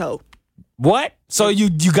the big toe. What? So you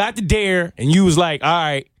got the dare, and you was like, all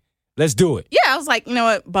right, let's do it. Yeah, I was like, you know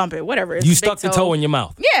what? Bump it. Whatever. It's You a big stuck the toe in your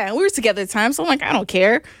mouth. Yeah, we were together at the time. So I'm like, I don't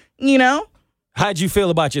care. You know? How'd you feel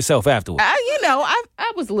about yourself afterwards?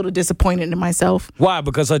 I was a little disappointed in myself. Why?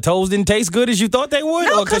 Because her toes didn't taste good as you thought they would?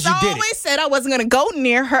 No, or because because you I did always it? said I wasn't going to go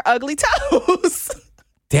near her ugly toes.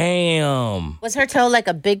 Damn. Was her toe like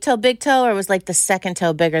a big toe, or was like the second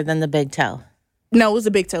toe bigger than the big toe? No, it was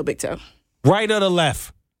a big toe, big toe. Right or the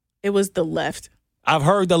left? It was the left. I've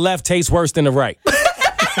heard the left tastes worse than the right.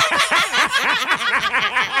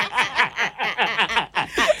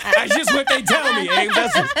 That's just what they tell me, Abe.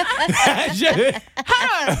 That's just,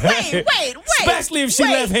 Hold on. Wait. especially if she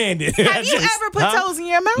Wait. left-handed. Have you ever put toes in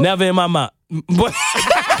your mouth? Never in my mouth. But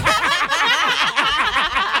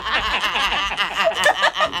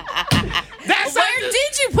that's Where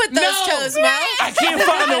did you put those toes, Mo? I can't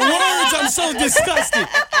find the words. I'm so disgusted.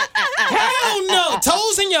 Hell no.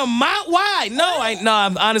 Toes in your mouth? Why?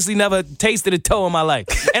 I've honestly never tasted a toe in my life.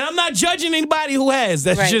 And I'm not judging anybody who has.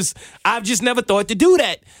 That's Right. I've just never thought to do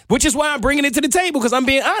that. Which is why I'm bringing it to the table, because I'm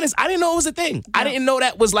being honest. I didn't know it was a thing. I didn't know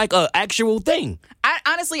that was like an actual thing.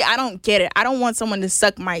 Honestly, I don't get it. I don't want someone to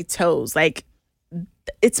suck my toes. Like,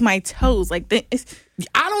 it's my toes. Like, I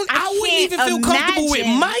wouldn't can't even feel comfortable with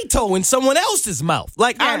imagine. my toe in someone else's mouth.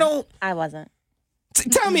 Like, I don't. I wasn't.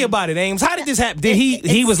 Tell me about it, Ames. How did this happen? Did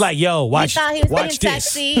he was like, yo, watch, He thought he was watch being this.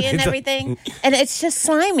 sexy and everything, and it's just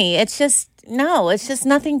slimy. It's just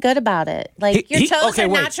nothing good about it. Like your toes are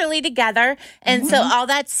naturally together, and so all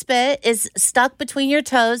that spit is stuck between your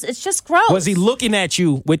toes. It's just gross. Was he looking at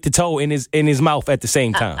you with the toe in his mouth at the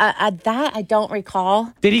same time? That I don't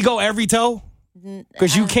recall. Did he go every toe?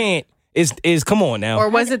 Because you can't. Is come on now. or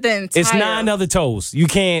was it the entire? It's 9 other toes. You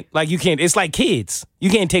can't. It's like kids. You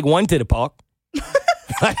can't take one to the park.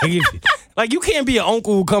 Like you can't be an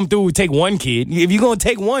uncle who come through and take one kid. If you're gonna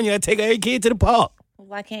take one, you gotta take every kid to the park.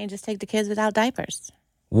 Why can't you just take the kids without diapers?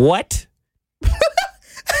 What?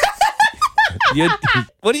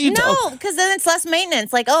 What are you No, talking? because then it's less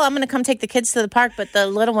maintenance. Like, I'm going to come take the kids to the park, but the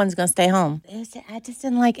little one's going to stay home. I just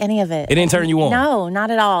didn't like any of it. It didn't turn you on? No,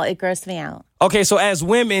 not at all. It grossed me out. Okay, so as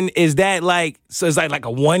women, is that is that like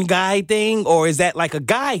a one guy thing, or is that like a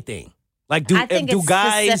guy thing? Like, I think do it's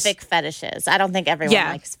guys specific fetishes. I don't think everyone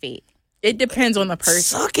likes feet. It depends on the person.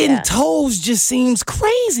 sucking toes just seems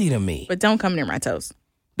crazy to me. But don't come near my toes.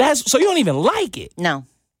 So you don't even like it. No.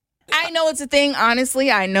 I know it's a thing.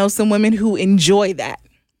 Honestly, I know some women who enjoy that.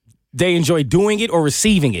 They enjoy doing it or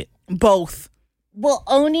receiving it. Both. Well,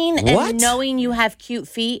 owning What? and knowing you have cute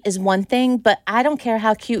feet is one thing, but I don't care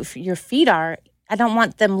how cute your feet are. I don't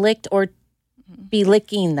want them licked or be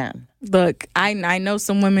licking them. Look, I know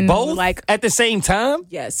some women who Both like. at the same time.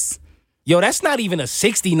 Yes. Yo, that's not even a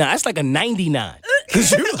 69. That's like a 99.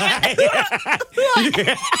 'Cause you like,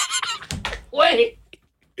 wait,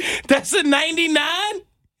 that's a 99?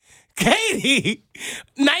 Katie,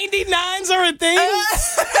 99s are a thing?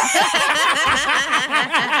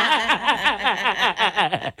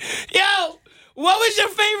 Yo, what was your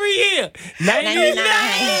favorite year? 99.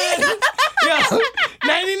 Yo,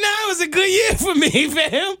 99 was a good year for me,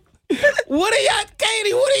 fam. What are y'all,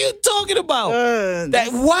 Katie, what are you talking about?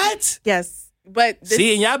 What? Yes. But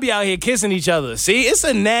See, and y'all be out here kissing each other. See, it's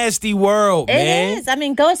a nasty world, man. It is. I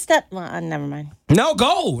mean, go a step. Well, never mind. No,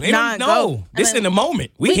 go. They Nah, don't go. know. This in the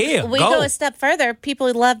moment. We here. We go go a step further.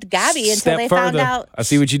 People loved Gabby until Step they further. found out. I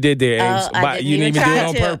see what you did there, Ames. I But didn't you didn't even even do it try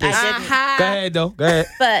on to. purpose. I didn't. Go ahead, though. Go ahead.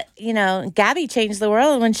 But, Gabby changed the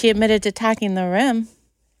world when she admitted to attacking the rim.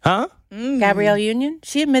 Huh? Gabrielle Union,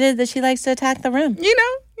 she admitted that she likes to attack the rim. You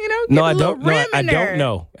know. No, I don't. No, I don't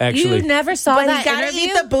know. Actually, You never saw But that you gotta interview?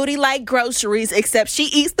 eat the booty like groceries, except she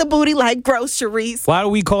eats the booty like groceries. why are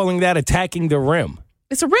we calling that attacking the rim?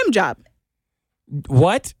 It's a rim job.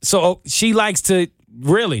 What? So she likes to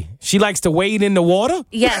really? She likes to wade in the water?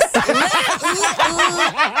 Yes.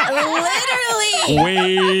 Literally.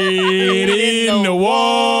 Wade in the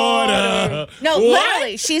water. No, What?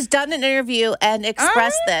 literally. She's done an interview and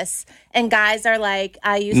expressed this. And guys are like,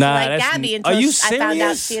 I used Nah, to like that's- Gabby are until you I found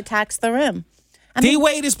out serious? she attacks the rim.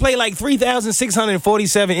 D-Wade has played like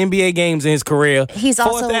 3,647 NBA games in his career. He's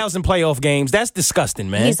also- 4,000 playoff games. That's disgusting,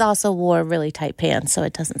 man. He's also wore really tight pants, so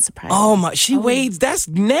it doesn't surprise me. Oh my, she wades. That's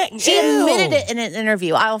neck. She admitted it in an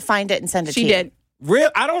interview. I'll find it and send it to She you. did.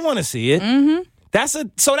 Real? I don't want to see it. Mm-hmm. That's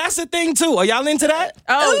a thing too. Are y'all into that?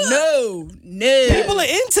 Oh no. People are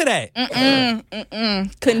into that.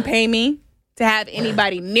 Couldn't pay me to have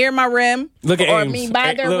anybody near my rim. Look at or Ames. me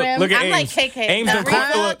by their rim. Look at I'm Ames. like KK. Ames The done caught,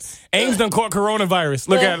 rebounds. Ames done caught coronavirus.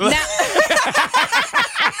 Look at it.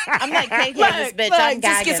 I'm like, KK, this bitch. I'm Just get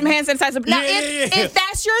gagging. some hand sanitizer. Now, Yeah. if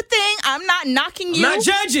that's your thing, I'm not knocking you. I'm not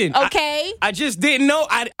judging. Okay. I just didn't know.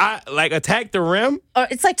 I like attacked the rim. Or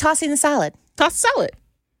it's like tossing the salad. Toss a salad.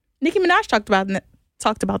 Nicki Minaj talked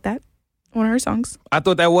about that. One of her songs. I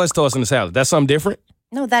thought that was tossing the salad. That's something different.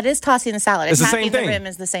 No, that is tossing the salad. It's the Attacking same thing. the rim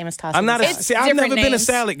is the same as tossing I'm not. the A, salad. see, I've never different been a names.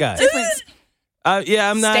 salad guy. Different.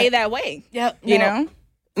 Yeah, I'm not. Stay that way. Yep. You know?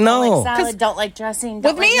 No, Don't like salad, don't like dressing.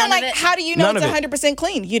 Don't With me, like I'm none of like, it. how do you know None it's of it. 100%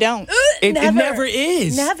 clean? You don't. it Never. never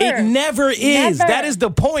is. Never. It never is. Never. That is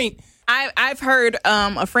the point. I've heard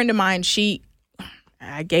a friend of mine,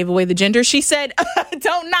 I gave away the gender. She said,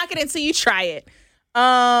 don't knock it until you try it.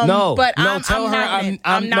 No, but no. I'm Tell her knocking it.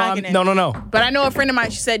 I'm knocking it. No. But I know a friend of mine,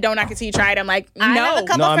 she said, don't knock it until you try it. I'm like, I have a no.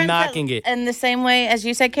 couple No, I'm friends knocking that, it. in the same way as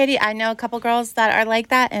you said, Katie. I know a couple girls that are like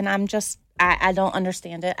that, and I'm just, I don't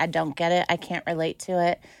understand it. I don't get it. I can't relate to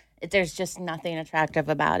it. There's just nothing attractive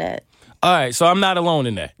about it. All right, so I'm not alone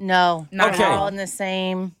in that. No, Not Okay. we're all in the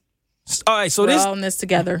same. All right, so We're this all in this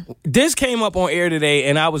together. this came up on air today,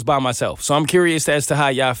 and I was by myself. So I'm curious as to how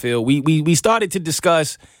y'all feel. We started to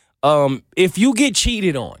discuss if you get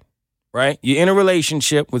cheated on, right? You're in a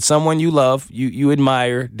relationship with someone you love, you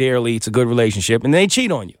admire dearly. It's a good relationship, and they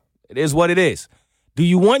cheat on you. It is what it is. Do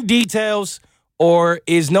you want details, or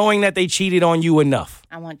is knowing that they cheated on you enough?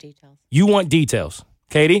 I want details. You want details,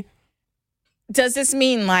 Katie? Does this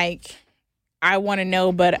mean like I want to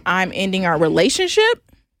know, but I'm ending our relationship?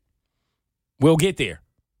 We'll get there.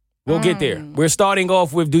 We'll get there. We're starting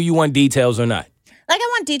off with, do you want details or not? Like, I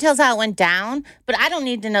want details how it went down, but I don't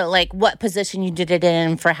need to know, like, what position you did it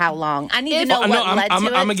in for how long. I need to know what led to I'm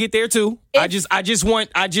it. gonna get there too. I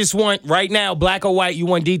just want right now, black or white. You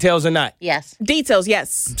want details or not? Yes. Details,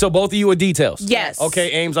 yes. So both of you are details. Yes.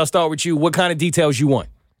 Okay, Ames. I'll start with you. What kind of details you want?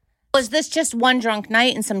 Was this just one drunk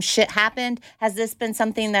night and some shit happened? Has this been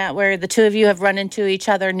something that where the two of you have run into each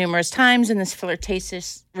other numerous times and this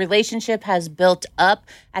flirtatious relationship has built up?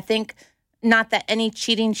 I think not that any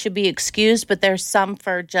cheating should be excused, but there's some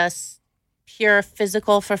for just pure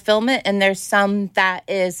physical fulfillment and there's some that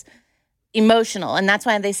is emotional. And that's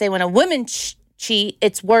why they say when a woman cheat,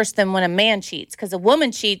 it's worse than when a man cheats because a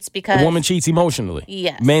woman cheats because A woman cheats emotionally.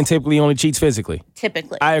 Yes. Man typically only cheats physically.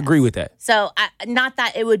 typically. I agree with that. So, not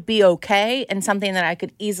that it would be okay and something that I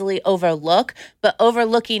could easily overlook, but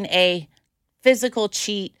overlooking a physical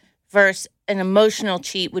cheat versus an emotional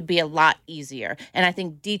cheat would be a lot easier. And I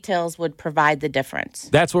think details would provide the difference.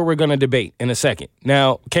 That's what we're going to debate in a second.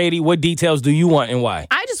 Now, Katie, what details do you want and why?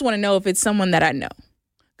 I just want to know if it's someone that I know.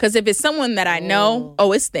 Because if it's someone that I know,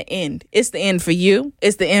 it's the end. It's the end for you.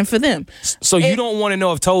 It's the end for them. So you don't want to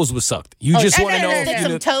know if toes was sucked. You just want to know if Stick you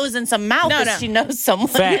some knew. toes in some mouth if she knows someone.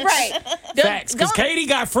 Facts. Right. Facts. Because Katie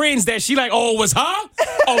got friends that she like, oh, it was her?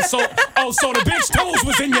 So the bitch toes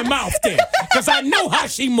was in your mouth then. Because I know how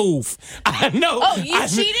she move. I know. Oh, you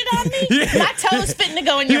cheated on me? Yeah. My toes fitting to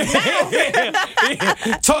go in your mouth.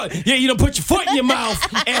 Yeah, you done put your foot in your mouth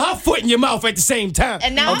and her foot in your mouth at the same time.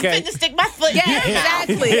 And now I'm fitting to stick my foot in your mouth.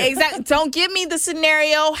 Exactly. Don't give me the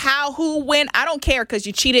scenario, how, who, when. I don't care because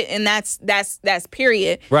you cheated and that's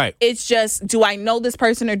period. Right. It's just, do I know this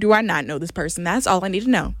person or do I not know this person? That's all I need to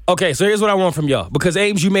know. Okay, so here's what I want from y'all. Because,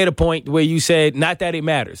 Ames, you made a point where you said, not that it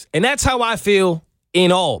matters. And that's how I feel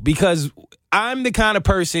in all. Because I'm the kind of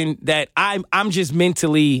person that I'm just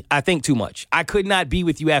mentally, I think too much. I could not be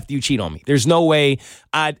with you after you cheat on me. There's no way.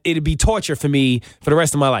 It'd be torture for me for the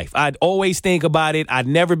rest of my life. I'd always think about it. I'd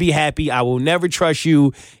never be happy. I will never trust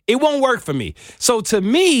you. It won't work for me. So to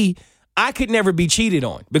me, I could never be cheated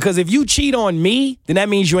on. Because if you cheat on me, then that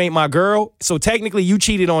means you ain't my girl. So technically, you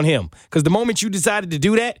cheated on him. Because the moment you decided to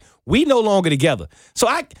do that, we no longer together. So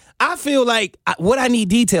I feel like what I need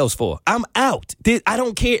details for, I'm out. I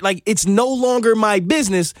don't care. Like, it's no longer my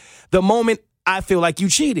business the moment I feel like you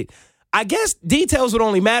cheated. I guess details would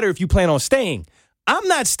only matter if you plan on staying. I'm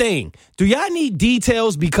not staying. Do y'all need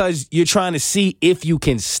details because you're trying to see if you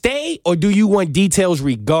can stay, or do you want details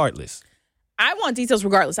regardless? I want details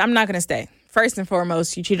regardless. I'm not going to stay. First and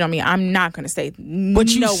foremost, you cheated on me. I'm not going to stay But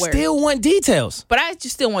you nowhere. still want details. But I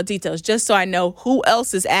just still want details just so I know who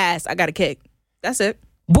else's ass I got to kick. That's it.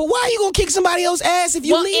 But why are you going to kick somebody else's ass if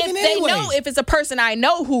you're leaving if anyway? they know, if it's a person I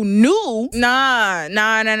know who knew, no.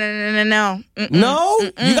 No?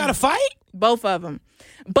 You got to fight? Both of them.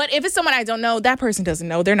 But if it's someone I don't know, that person doesn't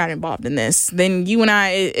know, they're not involved in this, then you and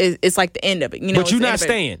I, it's like the end of it. You know, but you're not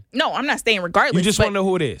staying? No, I'm not staying regardless. You just want to know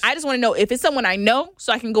who it is? I just want to know if it's someone I know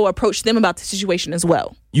so I can go approach them about the situation as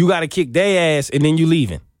well. You got to kick their ass and then you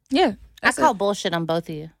leaving. Yeah. I call bullshit on both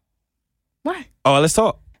of you. Why? Oh, let's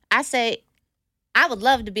talk. I say, I would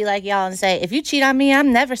love to be like y'all and say, if you cheat on me,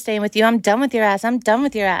 I'm never staying with you. I'm done with your ass. I'm done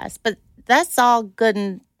with your ass. But that's all good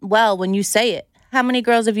and well when you say it. How many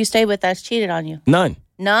girls have you stayed with that's cheated on you? None.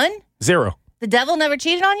 None? 0. The devil never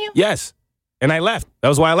cheated on you? Yes. And I left. That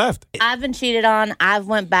was why I left. I've been cheated on. I've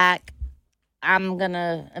went back. I'm going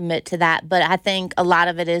to admit to that. But I think a lot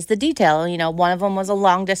of it is the detail. You know, one of them was a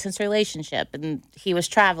long distance relationship and he was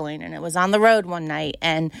traveling and it was on the road one night.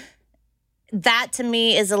 And that to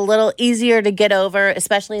me is a little easier to get over,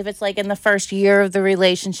 especially if it's like in the first year of the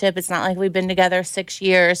relationship. It's not like we've been together 6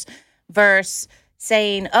 years versus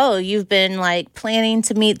saying, oh, you've been like planning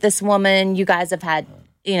to meet this woman. You guys have had,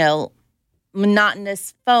 you know,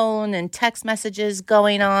 monotonous phone and text messages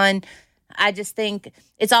going on. I just think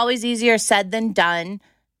it's always easier said than done.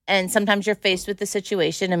 And sometimes you're faced with the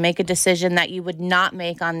situation and make a decision that you would not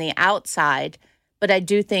make on the outside. But I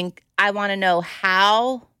do think I want to know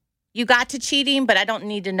how you got to cheating, but I don't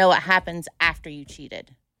need to know what happens after you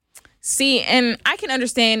cheated. See, and I can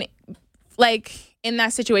understand, like, in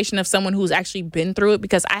that situation of someone who's actually been through it,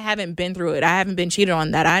 because I haven't been through it. I haven't been cheated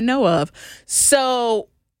on that I know of. So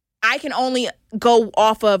I can only go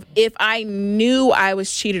off of if I knew I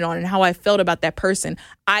was cheated on and how I felt about that person.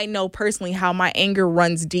 I know personally how my anger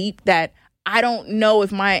runs deep, that I don't know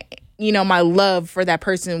if my love for that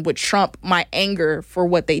person would trump my anger for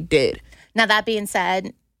what they did. Now, that being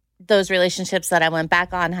said, those relationships that I went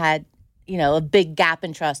back on had, you know, a big gap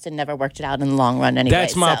in trust and never worked it out in the long run anyway.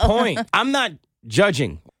 That's my point. I'm not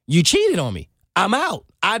judging. You cheated on me. I'm out.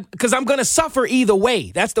 Because I'm going to suffer either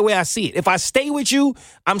way. That's the way I see it. If I stay with you,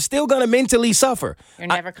 I'm still going to mentally suffer. You're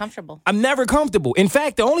never comfortable. I'm never comfortable. In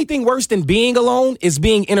fact, the only thing worse than being alone is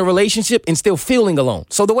being in a relationship and still feeling alone.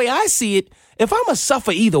 So the way I see it, if I'm going to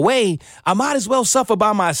suffer either way, I might as well suffer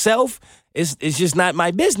by myself. It's just not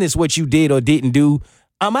my business what you did or didn't do.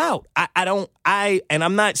 I'm out. And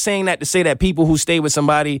I'm not saying that to say that people who stay with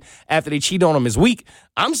somebody after they cheat on them is weak.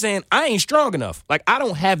 I'm saying I ain't strong enough. Like, I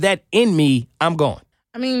don't have that in me. I'm gone.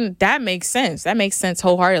 I mean, that makes sense. That makes sense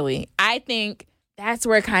wholeheartedly. I think that's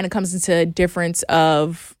where it kind of comes into a difference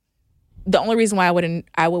of the only reason why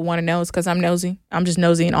I would want to know is because I'm nosy. I'm just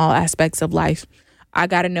nosy in all aspects of life. I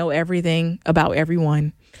got to know everything about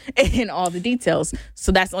everyone and all the details.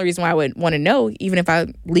 So that's the only reason why I would want to know, even if I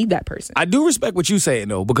leave that person. I do respect what you're saying,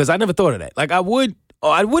 though, because I never thought of that. Like, I wouldn't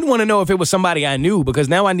want to know if it was somebody I knew, because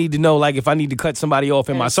now I need to know, like, if I need to cut somebody off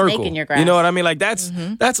in my circle. In your grass. You know what I mean? Like, that's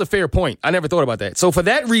a fair point. I never thought about that. So for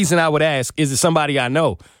that reason, I would ask, is it somebody I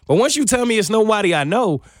know? But once you tell me it's nobody I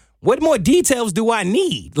know, what more details do I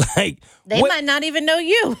need? Like, they might not even know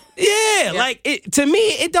you. Yeah, like, to me,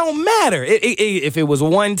 it don't matter. If it was a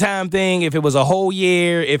one-time thing, if it was a whole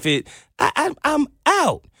year, I'm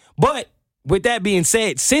out. But with that being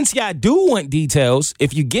said, since y'all do want details,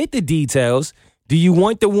 if you get the details, do you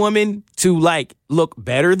want the woman to, like, look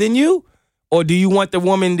better than you? Or do you want the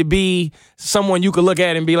woman to be someone you could look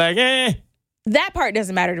at and be like, eh? That part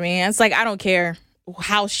doesn't matter to me. It's like, I don't care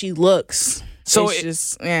how she looks. So it's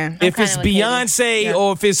just, yeah. If it's Beyonce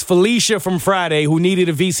or if it's Felicia from Friday who needed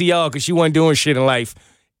a VCR because she wasn't doing shit in life,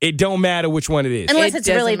 it don't matter which one it is. Unless It it's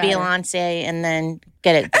really doesn't matter. Beyonce and then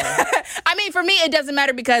get it done. I mean, for me, it doesn't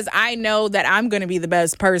matter because I know that I'm going to be the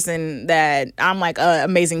best person, that I'm like an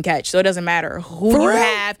amazing catch. So it doesn't matter who you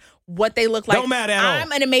have, what they look like. Don't matter at all.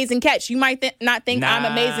 I'm an amazing catch. You might not think I'm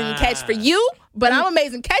amazing catch for you, but I'm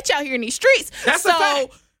amazing catch out here in these streets. That's a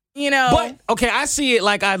fact. You know. But, okay, I see it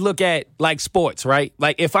like I look at, like, sports, right?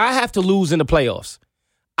 Like, if I have to lose in the playoffs,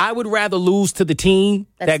 I would rather lose to the team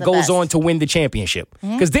That's that the goes best. on to win the championship.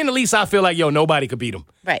 Because then at least I feel like, nobody could beat them.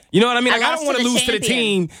 Right. You know what I mean? Like, I lost don't want to to the lose to the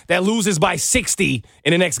champion. team that loses by 60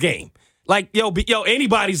 in the next game. Like,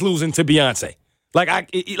 anybody's losing to Beyonce.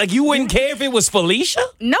 Like, you wouldn't care if it was Felicia?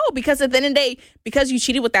 No, because at the end of the day, because you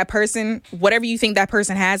cheated with that person, whatever you think that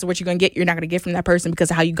person has or what you're going to get, you're not going to get from that person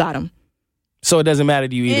because of how you got them. So it doesn't matter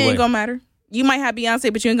to you It either way. ain't going to matter. You might have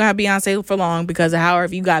Beyonce, but you ain't going to have Beyonce for long because of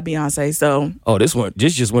however you got Beyonce. So, Oh, this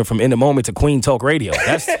just went from In the Moment to Queen Talk Radio.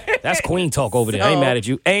 That's Queen Talk over there. I ain't mad at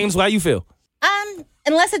you. Ames, how you feel?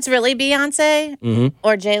 Unless it's really Beyonce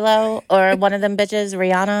or J-Lo or one of them bitches,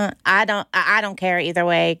 Rihanna, I don't care either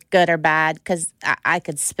way, good or bad, because I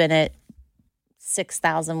could spin it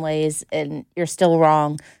 6,000 ways and you're still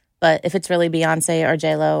wrong. But if it's really Beyonce or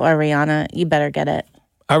J-Lo or Rihanna, you better get it.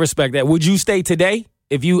 I respect that. Would you stay today?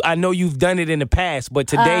 I know you've done it in the past, but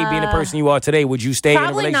today, being the person you are today, would you stay in a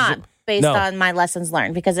Probably relationship? not, based on my lessons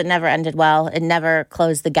learned, because it never ended well. It never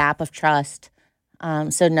closed the gap of trust.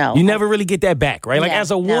 So no. You never really get that back, right? Like, Yeah,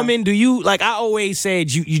 as a no. woman, do you, like I always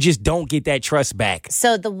said, you just don't get that trust back.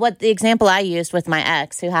 So the example I used with my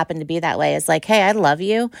ex, who happened to be that way, is like, hey, I love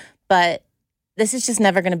you, but this is just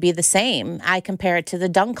never going to be the same. I compare it to the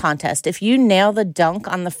dunk contest. If you nail the dunk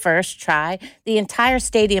on the first try, the entire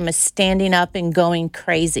stadium is standing up and going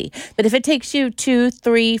crazy. But if it takes you 2,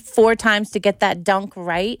 3, 4 times to get that dunk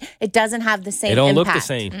right, it doesn't have the same It don't impact. look the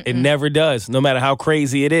same. It never does, no matter how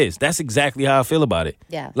crazy it is. That's exactly how I feel about it.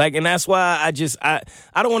 Yeah. Like, and that's why I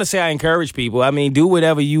don't want to say I encourage people. I mean, do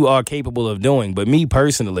whatever you are capable of doing. But me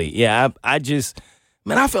personally,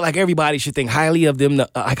 I feel like everybody should think highly of them,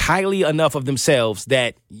 highly enough of themselves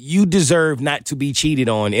that you deserve not to be cheated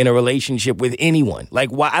on in a relationship with anyone. Like,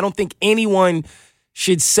 why? I don't think anyone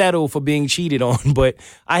should settle for being cheated on. But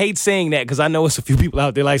I hate saying that because I know it's a few people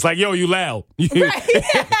out there like, yo, you loud.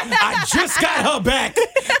 I just got her back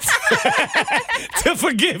to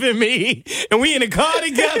forgiving me. And we in the car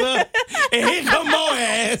together. And here come Mo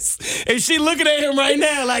ass. And she looking at him right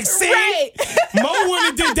now like, see? Right. Mo wouldn't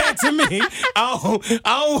have did that to me. I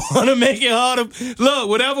don't want to make it harder. Look,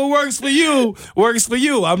 whatever works for you, works for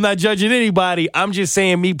you. I'm not judging anybody. I'm just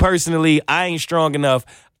saying, me personally, I ain't strong enough.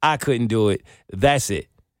 I couldn't do it. That's it.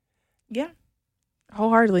 yeah,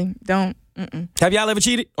 wholeheartedly. Don't. Mm-mm. Have y'all ever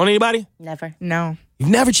cheated on anybody? Never. No. You've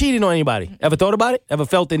never cheated on anybody. Ever thought about it? Ever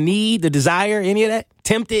felt the need, the desire, any of that?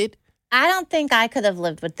 Tempted? I don't think I could have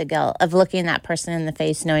lived with the guilt of looking that person in the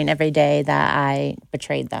face, knowing every day that I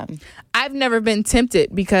betrayed them. I've never been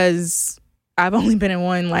tempted because I've only been in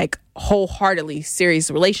one like wholeheartedly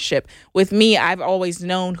serious relationship. With me, I've always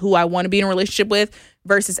known who I want to be in a relationship with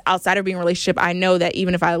versus outside of being in a relationship. I know that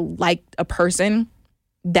even if I like a person,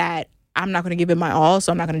 that I'm not going to give it my all,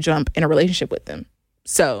 so I'm not going to jump in a relationship with them.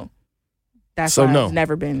 So that's why no. I've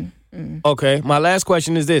never been. Okay, my last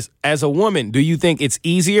question is this. As a woman, do you think it's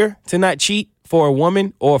easier to not cheat for a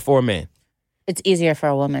woman or for a man? It's easier for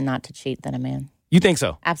a woman not to cheat than a man. You think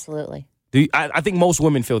so? Absolutely. I think most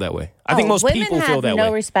women feel that way. I think most people feel that Women have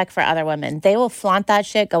no way. respect for other women. They will flaunt that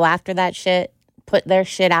shit, go after that shit, put their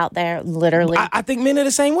shit out there, literally. I think men are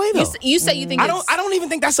the same way, though. You say you think I don't even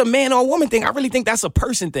think that's a man or a woman thing. I really think that's a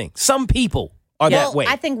person thing. Some people are that way.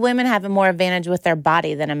 I think women have a more advantage with their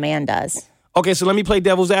body than a man does. Okay, so let me play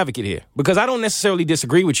devil's advocate here because I don't necessarily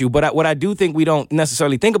disagree with you, but what I do think we don't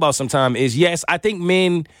necessarily think about sometimes is, yes, I think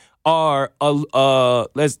men are,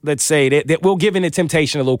 let's say, that we'll give in to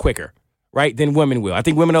temptation a little quicker, right, than women will. I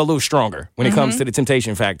think women are a little stronger when it comes to the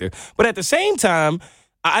temptation factor. But at the same time,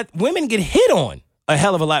 women get hit on a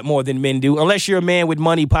hell of a lot more than men do, unless you're a man with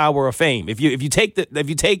money, power, or fame. If you take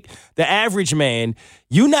the average man,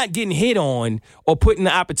 you're not getting hit on or put in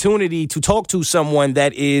the opportunity to talk to someone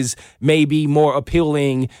that is maybe more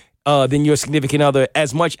appealing than your significant other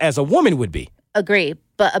as much as a woman would be. Agree.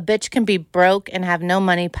 But a bitch can be broke and have no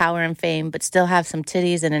money, power, and fame, but still have some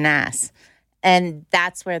titties and an ass. And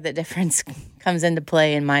that's where the difference comes into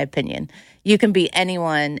play, in my opinion. You can be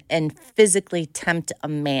anyone and physically tempt a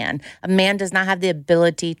man. A man does not have the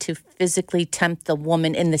ability to physically tempt the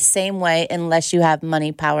woman in the same way unless you have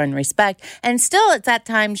money, power, and respect. And still, it's at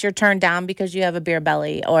times you're turned down because you have a beer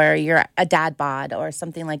belly or you're a dad bod or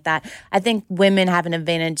something like that. I think women have an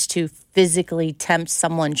advantage to physically tempt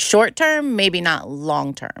someone short term, maybe not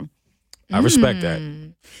long term. I respect that.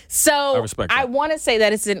 So I respect that. I want to say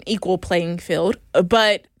that it's an equal playing field,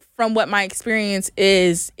 but from what my experience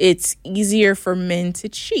is, it's easier for men to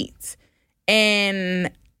cheat.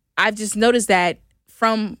 And I've just noticed that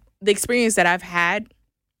from the experience that I've had,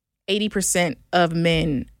 80% of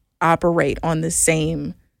men operate on the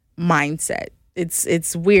same mindset.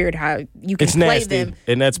 It's weird how you can It's play nasty, them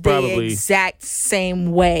and that's the probably exact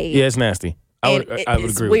same way. Yeah, it's nasty. I would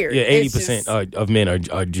It's agree. weird. Yeah, It's 80% of men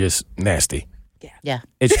are just nasty. Yeah.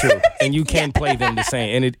 It's true, and you can't play them the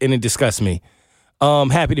same, and it disgusts me.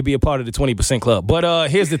 Happy to be a part of the 20% club, but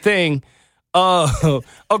here's the thing.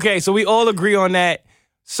 Okay, so we all agree on that.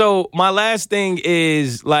 So my last thing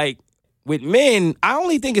is like with men, I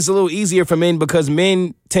only think it's a little easier for men because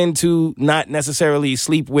men tend to not necessarily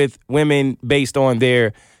sleep with women based on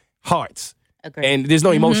their hearts. Agreed. And there's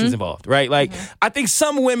no emotions involved, right? Like, I think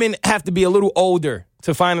some women have to be a little older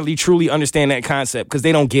to finally truly understand that concept because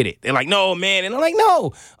they don't get it. They're like, no, man. And I'm like,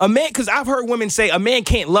 no, a man, because I've heard women say a man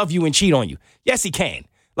can't love you and cheat on you. Yes, he can.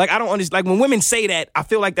 Like, I don't understand. Like, when women say that, I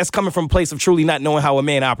feel like that's coming from a place of truly not knowing how a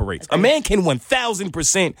man operates. A man can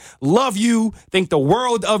 1,000% love you, think the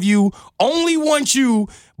world of you, only want you,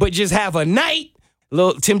 but just have a night.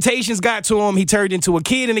 Little temptations got to him. He turned into a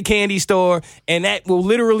kid in a candy store, and that will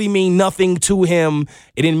literally mean nothing to him.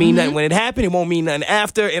 It didn't mean nothing when it happened. It won't mean nothing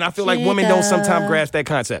after. And I feel like women don't sometimes grasp that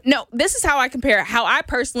concept. No, this is how I compare. How I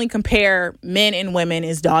personally compare men and women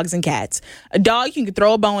is dogs and cats. A dog, you can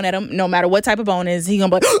throw a bone at him, no matter what type of bone it is. He's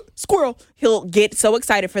gonna be like, squirrel. He'll get so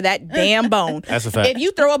excited for that damn bone. That's a fact. If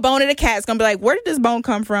you throw a bone at a cat, it's gonna be like, where did this bone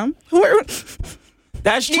come from?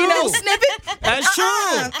 That's true. You know, snip it. That's true.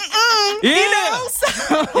 Yeah. You know,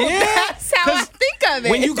 so that's how I think of it.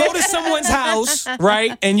 When you go to someone's house,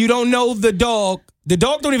 right, and you don't know the dog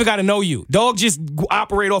don't even got to know you. Dog just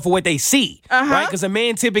operate off of what they see, right? Because a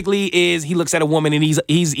man typically he looks at a woman and he's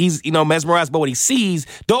mesmerized by what he sees.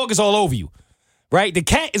 Dog is all over you, right? The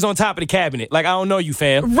cat is on top of the cabinet. Like, I don't know you,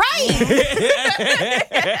 fam. Right.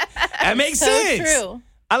 That makes So sense. true.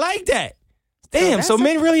 I like that. Damn, so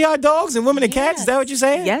men really are dogs and women are cats? Is that what you're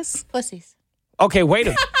saying? Yes. Pussies. Okay, wait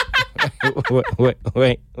a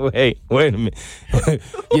wait a minute.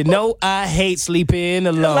 You know I hate sleeping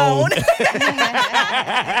alone. Because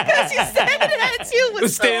you said that you would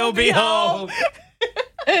Still be home.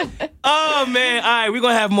 Oh, man. All right, we're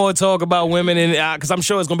going to have more talk about women, and because I'm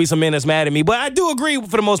sure it's going to be some men that's mad at me. But I do agree,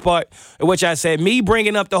 for the most part, with what I said. Me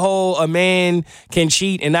bringing up the whole a man can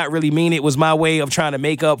cheat and not really mean it was my way of trying to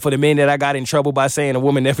make up for the men that I got in trouble by saying a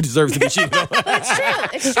woman never deserves to be cheated on. It's true.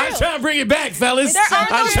 It's true. I'm trying to bring it back, fellas.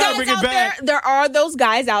 I'm trying to bring it back. There are those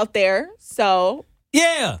guys out there. So,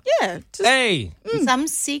 Yeah. yeah. Hey, Some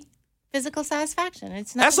seek physical satisfaction.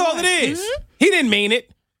 It's not. that's all it is. He didn't mean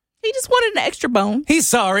it. He just wanted an extra bone He's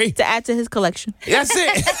sorry. to add to his collection. That's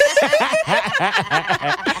it.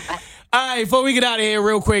 All right, before we get out of here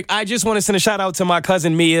real quick, I just want to send a shout out to my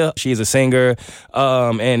cousin Mia. She's a singer,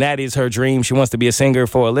 and that is her dream. She wants to be a singer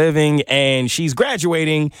for a living, and she's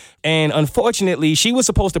graduating. And unfortunately, she was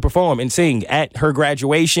supposed to perform and sing at her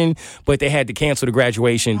graduation, but they had to cancel the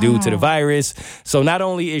graduation due to the virus. So not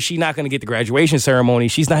only is she not going to get the graduation ceremony,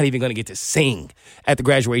 she's not even going to get to sing at the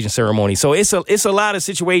graduation ceremony. So it's a lot of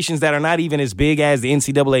situations that are not even as big as the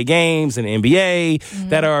NCAA games and the NBA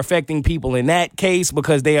that are affecting people in that case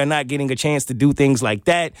because they are not getting a chance to do things like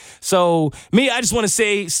that. So, me, I just want to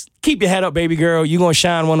say, keep your head up, baby girl. You're going to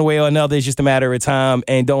shine one way or another. It's just a matter of time,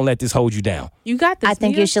 and don't let this hold you down. You got this. I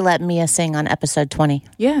think Mia. you should let Mia sing on episode 20.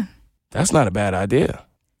 Yeah. That's not a bad idea.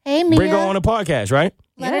 Hey, Mia. Bring her on a podcast, right?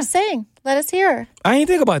 Let her sing. Let us hear her. I ain't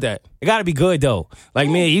think about that. It got to be good, though. Like,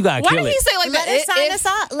 me, you got to Why kill did it. he say like Let that? her sign us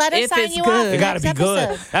off. Let her if sign it's you good. off. It got to be next good.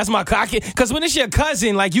 episode. That's my cocky. Because when it's your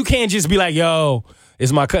cousin, like, you can't just be like, yo,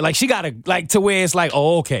 it's my cousin. Like, she got to, like, to where it's like,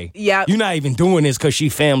 oh, okay. Yeah. You're not even doing this because she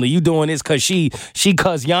family. You doing this because she cuz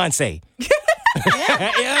Beyonce. You know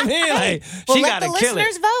what I mean? Like, Well, she let got the to kill it.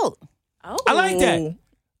 listeners vote. Oh. I like that.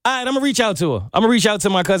 All right, I'm going to reach out to her. I'm going to reach out to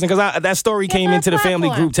my cousin because that story came her a into the family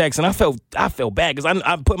platform. group text, and I felt bad because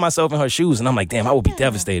I put myself in her shoes, and I'm like, damn, I would be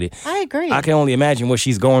devastated. I agree. I can only imagine what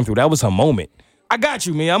she's going through. That was her moment. I got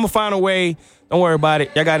you, man. I'm going to find a way. Don't worry about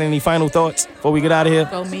it. Y'all got any final thoughts before we get out of here?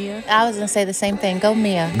 Go Mia. I was going to say the same thing. Go,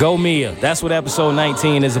 Mia. Go Mia. That's what episode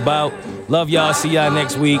 19 is about. Love y'all. See y'all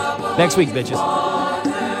next week. Next week, bitches.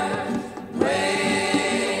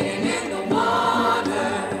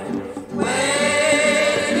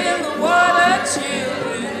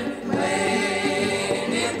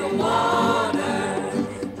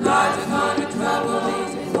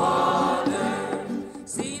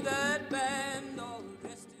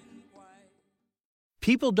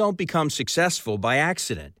 People don't become successful by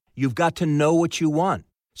accident. You've got to know what you want.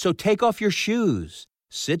 So take off your shoes.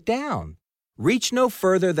 Sit down. Reach no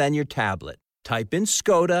further than your tablet. Type in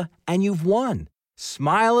Skoda and you've won.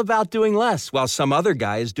 Smile about doing less while some other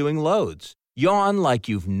guy is doing loads. Yawn like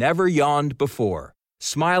you've never yawned before.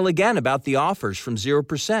 Smile again about the offers from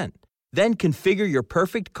 0%. Then configure your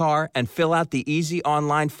perfect car and fill out the easy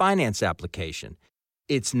online finance application.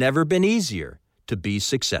 It's never been easier to be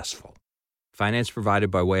successful. Finance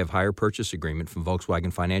provided by way of hire purchase agreement from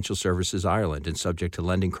Volkswagen Financial Services Ireland and subject to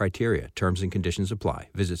lending criteria. Terms and conditions apply.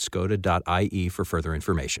 Visit skoda.ie for further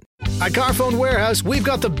information. At Carphone Warehouse, we've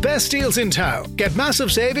got the best deals in town. Get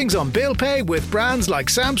massive savings on bill pay with brands like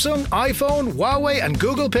Samsung, iPhone, Huawei and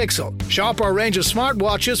Google Pixel. Shop our range of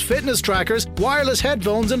smartwatches, fitness trackers, wireless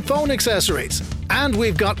headphones and phone accessories. And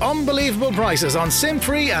we've got unbelievable prices on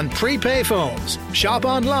SIM-free and prepay phones. Shop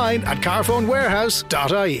online at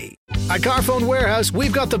carphonewarehouse.ie. At Carphone Warehouse,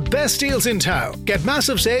 we've got the best deals in town. Get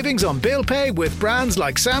massive savings on bill pay with brands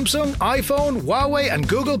like Samsung, iPhone, Huawei and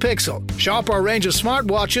Google Pixel. Shop our range of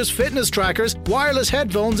smartwatches, fitness trackers, wireless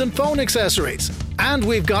headphones and phone accessories. And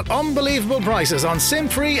we've got unbelievable prices on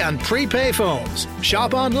SIM-free and prepay phones.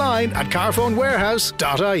 Shop online at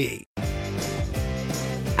carphonewarehouse.ie.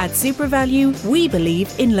 At SuperValue, we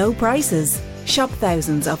believe in low prices. Shop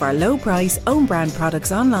thousands of our low-price, own-brand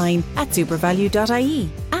products online at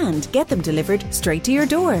supervalue.ie and get them delivered straight to your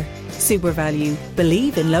door. SuperValue.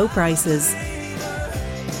 Believe in low prices.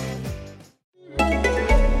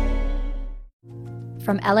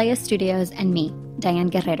 From LAist Studios and me, Diane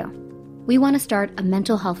Guerrero, we want to start a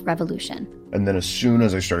mental health revolution. And then as soon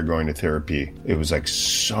as I started going to therapy, it was like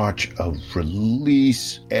such a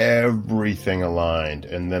release, everything aligned.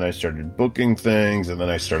 And then I started booking things, and then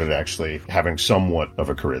I started actually having somewhat of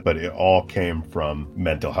a career. But it all came from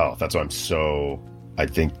mental health. That's why I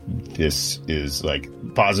think this is like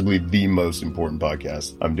possibly the most important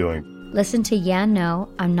podcast I'm doing. Listen to Yeah, No,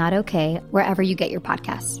 I'm Not Okay wherever you get your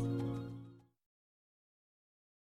podcasts.